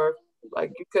here for?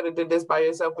 Like, you could have did this by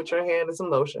yourself with your hand and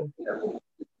some lotion.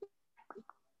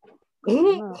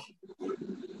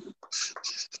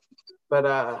 But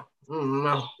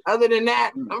no. Other than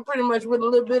that, I'm pretty much with a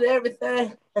little bit of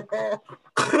everything. I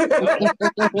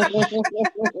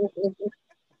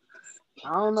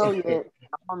don't know yet.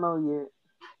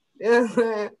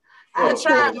 Yeah, I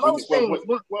tried most things.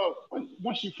 Well,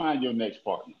 once you find your next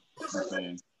partner, you know what I'm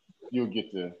saying, you'll get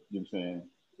to, you know what I'm saying,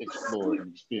 explore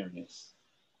and experience.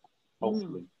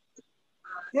 Hopefully.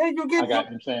 Yeah, you get.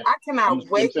 I cannot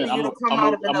wait for you to come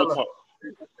out of vanilla.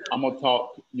 I'm gonna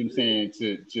talk, you know what I'm saying,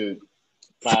 to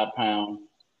 5 pound,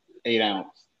 8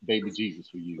 ounce baby Jesus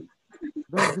for you.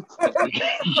 We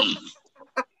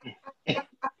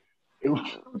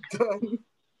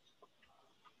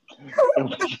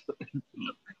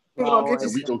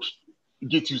gonna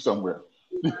get you somewhere.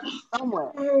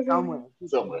 Somewhere.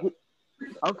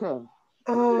 Okay.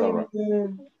 Okay.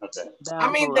 I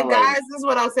mean, the guys. This is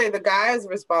what I'll say. The guys'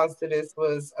 response to this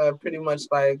was pretty much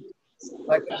like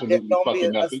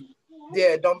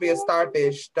don't be a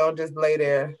starfish. Don't just lay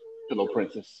there. Pillow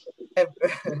princess.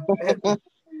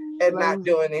 And not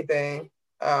do anything.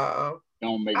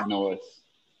 Don't make noise.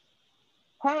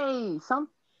 Hey,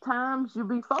 sometimes you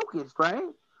be focused, right?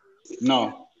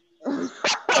 No. The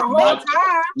whole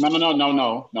time.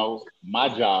 No. My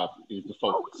job is to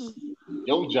focus.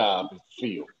 Your job is to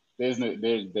feel. There's no.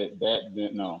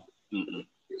 Mm-mm.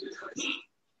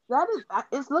 That is,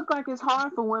 it's look like it's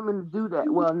hard for women to do that.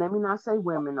 Well, let me not say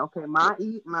women. Okay,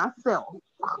 myself.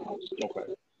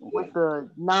 Okay. With the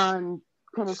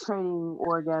non-penetrating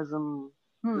orgasm.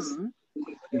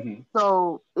 Mm-hmm.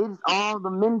 So it's all the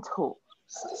mental.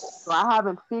 So I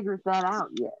haven't figured that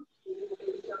out yet.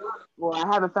 Well, I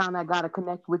haven't found that guy to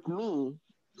connect with me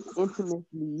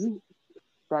intimately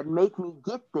that make me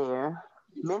get there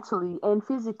mentally and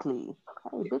physically.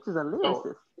 Hey, bitch is a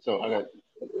lyricist. So I got.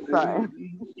 Sorry. You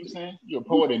know what I'm saying? You're a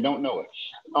poet and don't know it.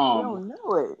 You don't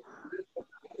know it.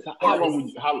 So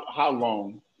how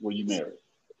long were you married?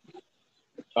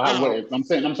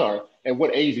 I'm sorry. At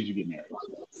what age did you get married?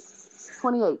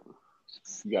 28.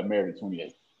 You got married at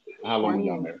 28. How long were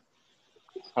y'all married?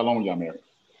 How long were y'all married?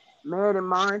 Married in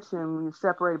March and we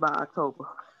separated by October.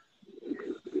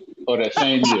 Oh, that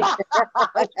same year.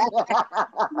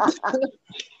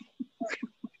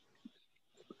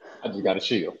 I just got a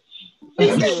chill.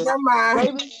 Never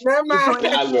mind.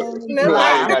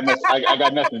 I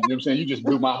got nothing. You know what I'm saying? You just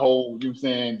blew my whole, you know what I'm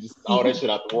saying, just all that shit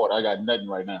out the water. I got nothing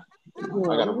right now. I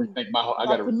gotta rethink my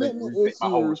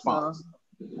whole response.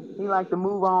 He like to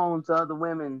move on to other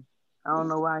women. I don't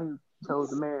know why he chose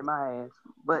to marry my ass.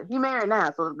 But he married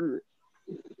now, so it's good.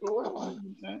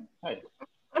 Hey.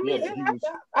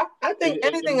 I think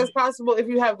anything is possible if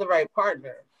you have the right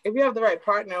partner. If you have the right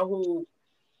partner who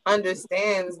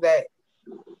understands that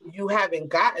you haven't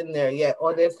gotten there yet,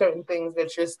 or there's certain things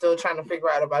that you're still trying to figure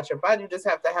out about your body, you just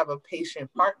have to have a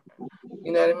patient partner.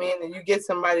 You know what I mean? And you get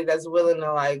somebody that's willing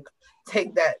to like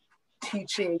take that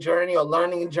teaching journey or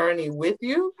learning journey with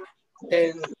you,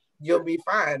 then you'll be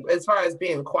fine. As far as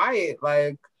being quiet,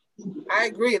 like I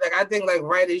agree. Like I think like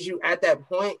right as you at that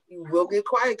point, you will get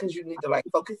quiet because you need to like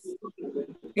focus.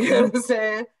 You know what I'm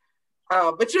saying?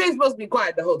 But you ain't supposed to be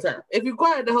quiet the whole time. If you're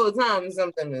quiet the whole time,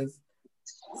 something's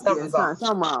off.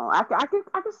 Something wrong. I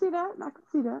can see that. I can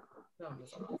see that.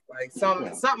 Like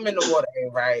something in the water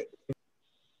ain't right.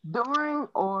 During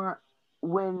or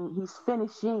when he's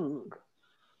finishing?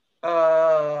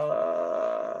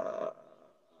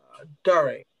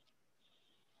 During.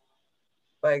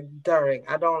 Like during.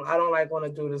 I don't like want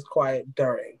to do this quiet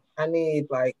during. I need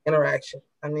like interaction.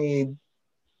 I need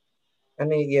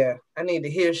to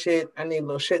hear shit. I need a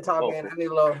little shit talking. I need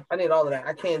all of that.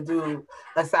 I can't do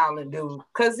a silent dude.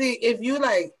 Cause see, if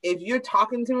you're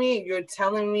talking to me, you're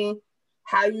telling me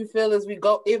how you feel as we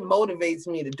go, it motivates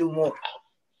me to do more.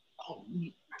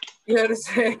 You know what I'm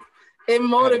saying? It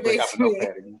motivates me.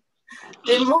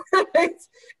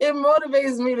 It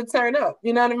motivates me to turn up.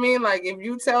 You know what I mean? Like if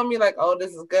you tell me like, oh,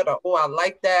 this is good, or oh, I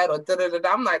like that, or da-da-da-da,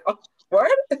 I'm like, oh, word?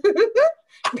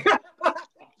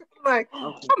 Like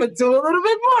I'm gonna do a little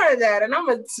bit more of that, and I'm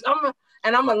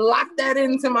gonna lock that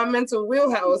into my mental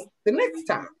wheelhouse the next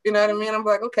time. You know what I mean? I'm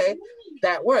like, okay,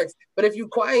 that works. But if you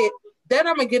quiet, then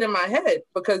I'm gonna get in my head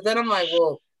because then I'm like,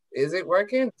 well, is it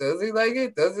working? Does he like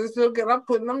it? Does it feel good? I'm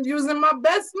using my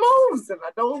best moves, and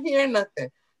I don't hear nothing.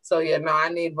 So yeah, no, I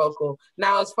need vocal.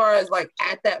 Now, as far as like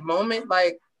at that moment,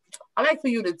 like I like for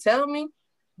you to tell me,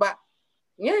 but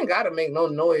you ain't gotta make no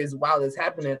noise while it's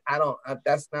happening. I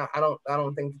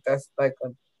don't think that's like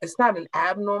it's not an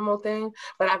abnormal thing,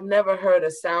 but I've never heard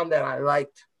a sound that I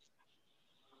liked.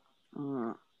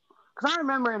 Cause I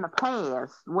remember in the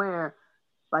past where,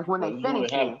 like when they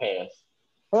finished it.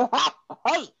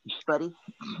 Hey, buddy.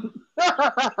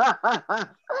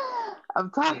 I'm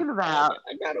talking about.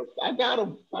 I got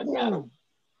him.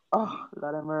 Oh,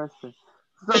 Lord have mercy.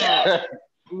 So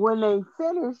when they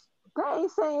finished, they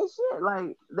ain't saying shit.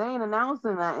 Like they ain't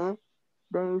announcing nothing.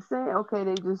 They ain't saying okay.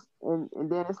 They just and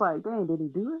then it's like, dang, did he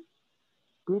do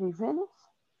it? Did he finish?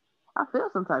 I feel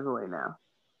some type of way now.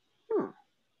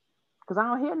 Cause I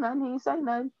don't hear nothing. He ain't say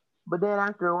nothing. But then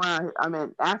after a while,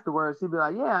 afterwards, he'd be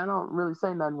like, yeah, I don't really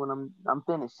say nothing when I'm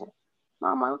finishing.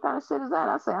 And I'm like, what kind of shit is that?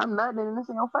 I say, I'm nutting and it's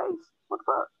in your face. What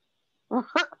the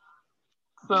fuck?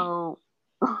 So,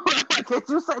 can't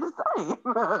you say the same?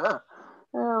 But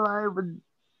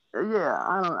yeah,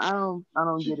 I don't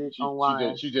get it on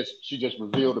why. She just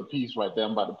revealed a piece right there.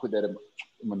 I'm about to put that in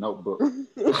my notebook.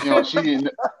 You know, she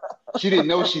didn't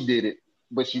know she did it,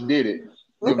 but she did it.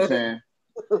 You know what I'm saying?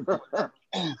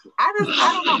 I don't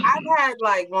know. I've had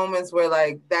like moments where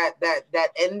like that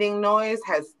ending noise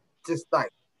has just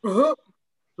like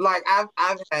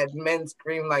I've had men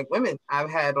scream like women. I've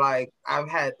had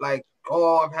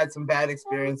some bad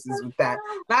experiences with that.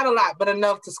 Not a lot, but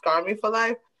enough to scar me for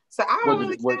life. So I don't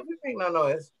really care if you make no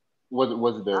noise. Was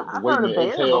it the waiting to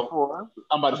exhale? Before.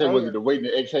 I'm about to say, was it the waiting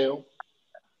to exhale?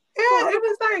 Yeah, it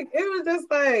was just like it was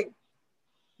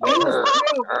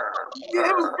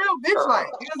real bitch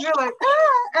like. It was real like,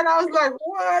 and I was like,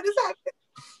 what is happening?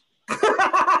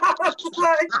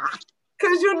 Like,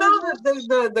 because you know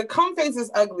that the cum face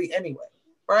is ugly anyway,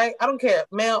 right? I don't care,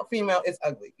 male, female, it's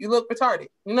ugly. You look retarded.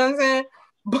 You know what I'm saying?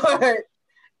 But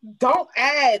don't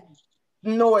add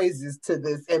noises to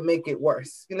this and make it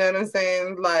worse. You know what I'm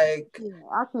saying? Like,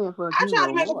 I try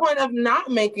to make a point of not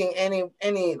making any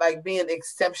like being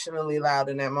exceptionally loud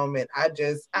in that moment. I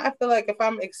feel like if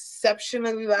I'm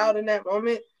exceptionally loud in that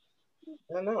moment,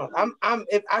 I don't know.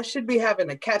 If I should be having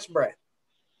to catch breath.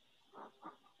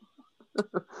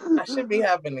 I should be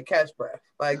having to catch breath.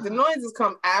 Like the noises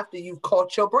come after you've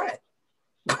caught your breath.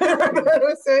 You know what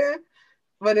I'm saying?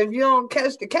 But if you don't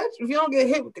if you don't get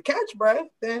hit with the catch breath,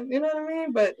 then you know what I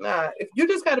mean? But nah, if you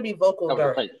just got to be vocal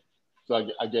during. Fake. So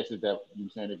I guess is that you're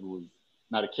saying if it was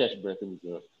not a catch breath, it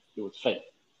was fake.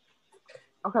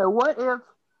 Okay, what if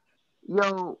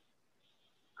your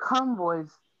cum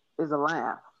voice is a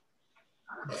laugh?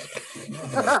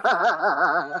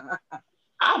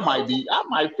 I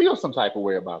might feel some type of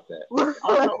way about that.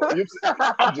 I don't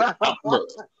know. Look.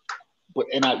 But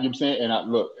you know what I'm saying,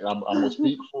 I'm gonna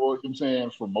speak for you know what I'm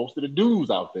saying for most of the dudes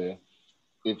out there.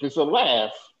 If it's a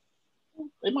laugh,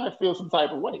 they might feel some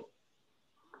type of way.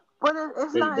 But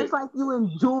it's not. It's like you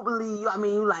in jubilee. I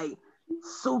mean, you like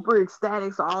super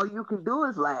ecstatic. So all you can do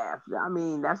is laugh. I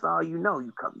mean, that's all you know.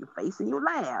 You cover your face and you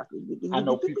laugh. I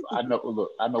know people. I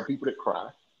know people that cry,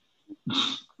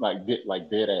 like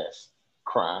dead ass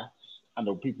cry. I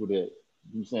know people that you know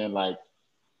what I'm saying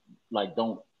like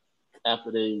don't.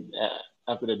 After they're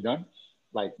done,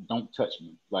 like, don't touch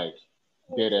me, like,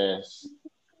 dead ass,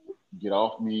 get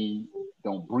off me,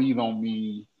 don't breathe on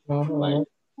me, like,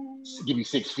 give me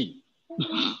 6 feet.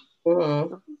 I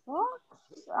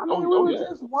mean,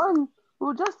 we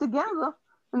were just together,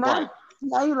 and now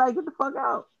you like, get the fuck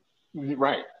out.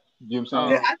 Right. You know what I'm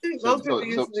saying? Yeah, I think those people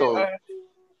usually are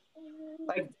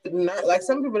like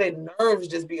some people, their nerves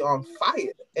just be on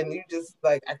fire, and you just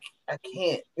like, I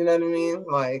can't. You know what I mean?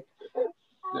 Like,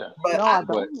 yeah. But no, I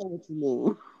don't know what you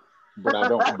mean. But I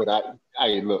don't. But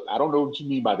look, I don't know what you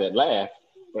mean by that laugh.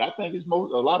 But I think it's a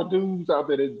lot of dudes out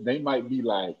there that they might be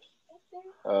like,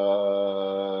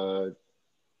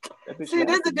 see,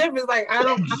 there's a difference. Like,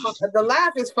 the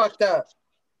laugh is fucked up.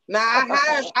 Now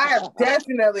I have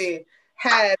definitely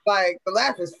had, like, the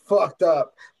laugh is fucked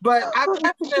up, but I've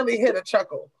definitely hit a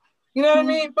chuckle. You know what I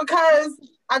mean? Because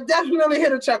I definitely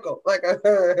hit a chuckle, like,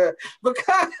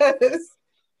 because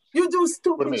you do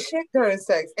stupid shit during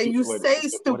sex, and you say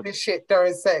stupid shit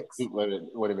during sex. Wait a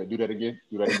minute, do that again.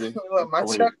 Do that again. What, my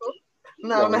chuckle?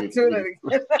 No, I'm not doing it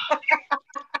again.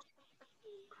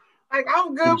 Like,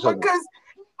 I'm good because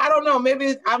I don't know.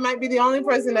 Maybe I might be the only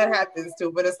person that happens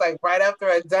to, but it's like right after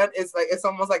I'm done, it's like it's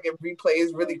almost like it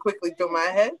replays really quickly through my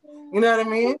head. You know what I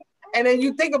mean? And then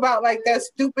you think about like that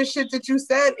stupid shit that you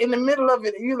said in the middle of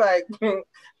it, and you like,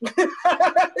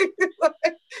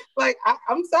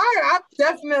 I'm sorry, I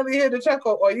definitely hit a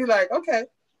chuckle. Or you like, okay,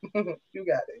 you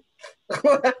got it.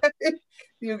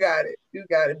 You got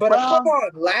it. But come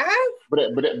on, laugh. But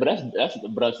I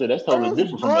said that's totally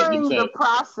different from what you said. The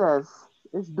process.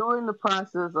 It's during the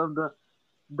process of the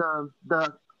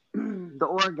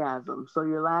orgasm. So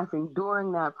you're laughing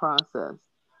during that process.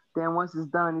 Then once it's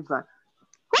done, it's like,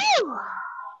 whoo!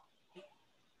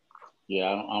 Yeah,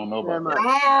 I don't know about that.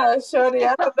 Ah, shorty,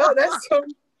 I don't know.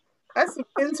 That's some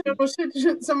internal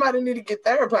shit. Somebody need to get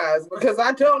therapized because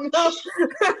I don't know.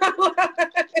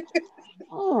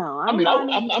 I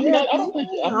don't think.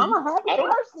 I'm a happy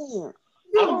person.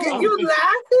 You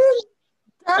laughing?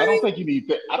 I don't think you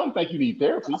need. I don't think you need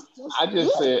therapy. I'm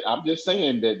just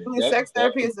saying that sex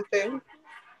therapy is a thing.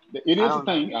 It is a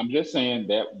thing. I'm just saying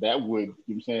that would.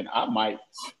 You know what I'm saying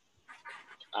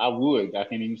I would. I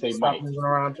can't even say might.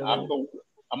 I'm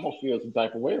gonna feel some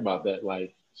type of way about that.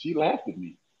 Like, she laughed at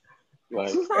me.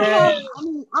 Like,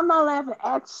 I'm not laughing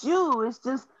at you. It's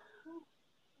just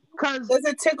because. Does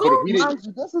it tickle?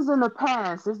 This is in the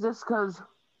past. It's just because.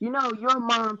 You know, you're a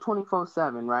mom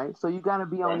 24/7, right? So you got to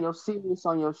be on your serious,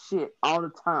 on your shit all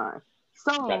the time.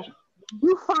 So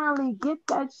you finally get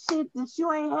that shit that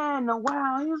you ain't had in a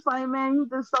while. It's like, man, you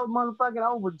just so motherfucking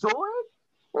overjoyed.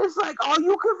 It's like all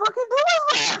you can fucking do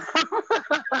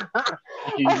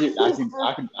is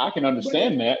laugh. I can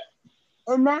understand that.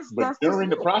 And that's during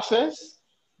the process.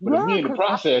 But if me in the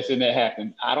process and that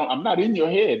happened, I'm not in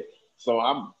your head. So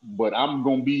I'm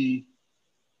gonna be,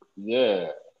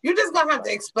 yeah. You're just gonna have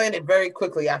to explain it very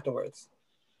quickly afterwards.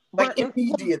 Like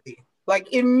immediately. Like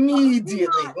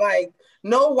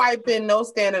no wiping, no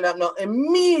standing up, no.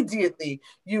 Immediately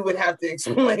you would have to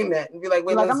explain that and be like,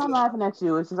 wait, I'm not laughing at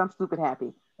you. It's just I'm stupid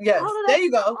happy. Yes, there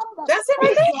you go. That's it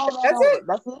right there.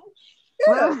 That's it.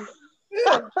 Yeah.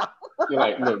 Yeah. You're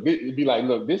like, look, it'd be like,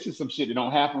 look, this is some shit that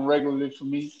don't happen regularly for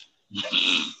me.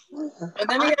 And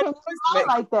then I can't smile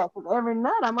like that because every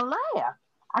night I'm a laugh.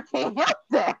 I can't help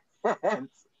that.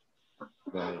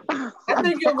 I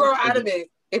think you'll grow out of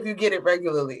it if you get it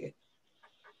regularly.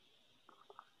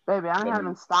 Baby, I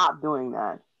haven't stopped doing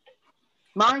that.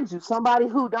 Mind you, somebody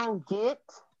who don't get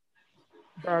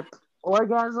that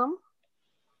orgasm,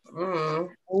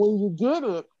 when you get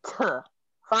it,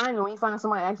 finally, when you find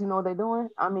somebody actually know what they're doing,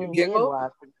 I mean,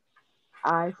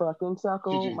 I fucking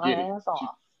chuckle my ass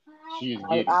off.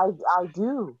 I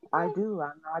do. I'm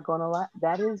not gonna lie.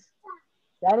 That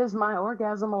is my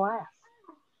orgasm laugh.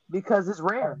 Because it's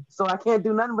rare, so I can't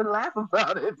do nothing but laugh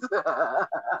about it.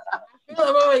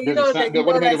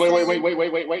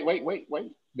 Wait.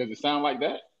 Does it sound like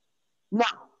that? No,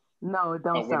 it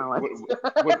don't sound like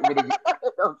that.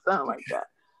 It don't sound like that.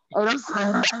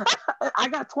 I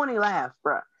got 20 laughs,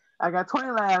 bro. I got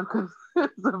 20 laughs because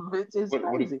the bitch is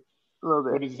crazy. A little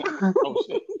bit. What is that? Oh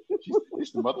shit!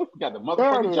 Got the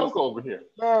motherfucking joke over here.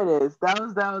 There it is. That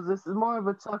was. This is more of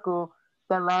a chuckle.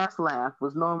 That last laugh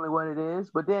was normally what it is,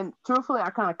 but then truthfully,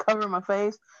 I kind of cover my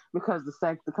face because the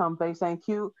cum face ain't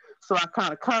cute. So I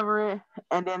kind of cover it,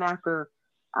 and then after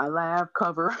I laugh,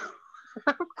 cover.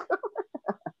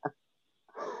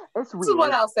 It's weird. This is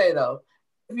what I'll say though.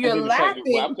 If you're laughing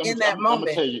in that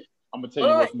moment, I'm gonna tell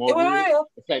you what's more real.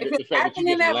 The fact that you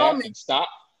just laugh and stop,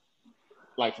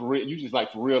 like for real, you just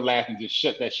like for real laugh and just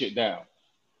shut that shit down.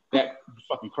 That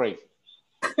fucking crazy.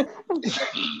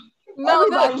 No.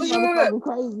 Everybody's motherfucking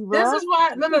crazy, bro. This is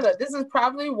why. No. This is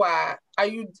probably why. Are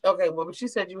you okay? Well, but you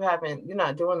said you're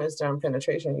not doing this during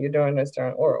penetration. You're doing this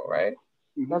during oral, right?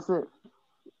 That's it.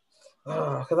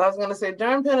 Because I was gonna say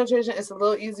during penetration, it's a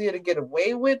little easier to get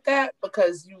away with that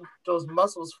because those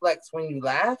muscles flex when you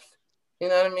laugh. You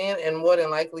know what I mean? And more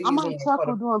than likely, I might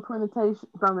chuckle doing penetration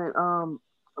from it.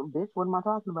 Bitch, what am I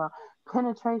talking about?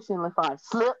 Penetration. If I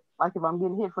slip, like if I'm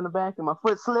getting hit from the back and my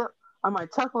foot slip, I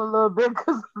might chuckle a little bit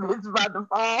because it's about to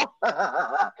fall.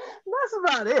 That's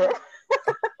about it.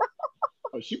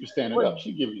 Oh, she was standing up.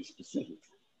 She giving you specifics.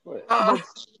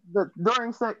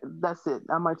 During sex, that's it.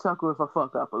 I might chuckle if I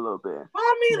fuck up a little bit. Well,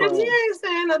 I mean, if he ain't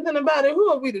saying nothing about it,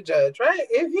 who are we to judge, right?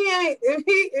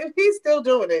 If he's still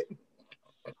doing it,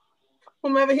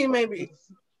 whomever he may be,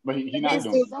 but he's not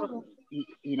doing it.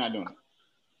 He's not doing it.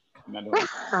 He's not doing it.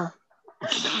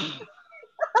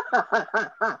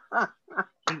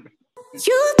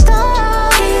 You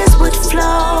thought tears would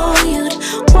flow, you'd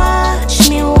watch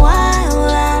me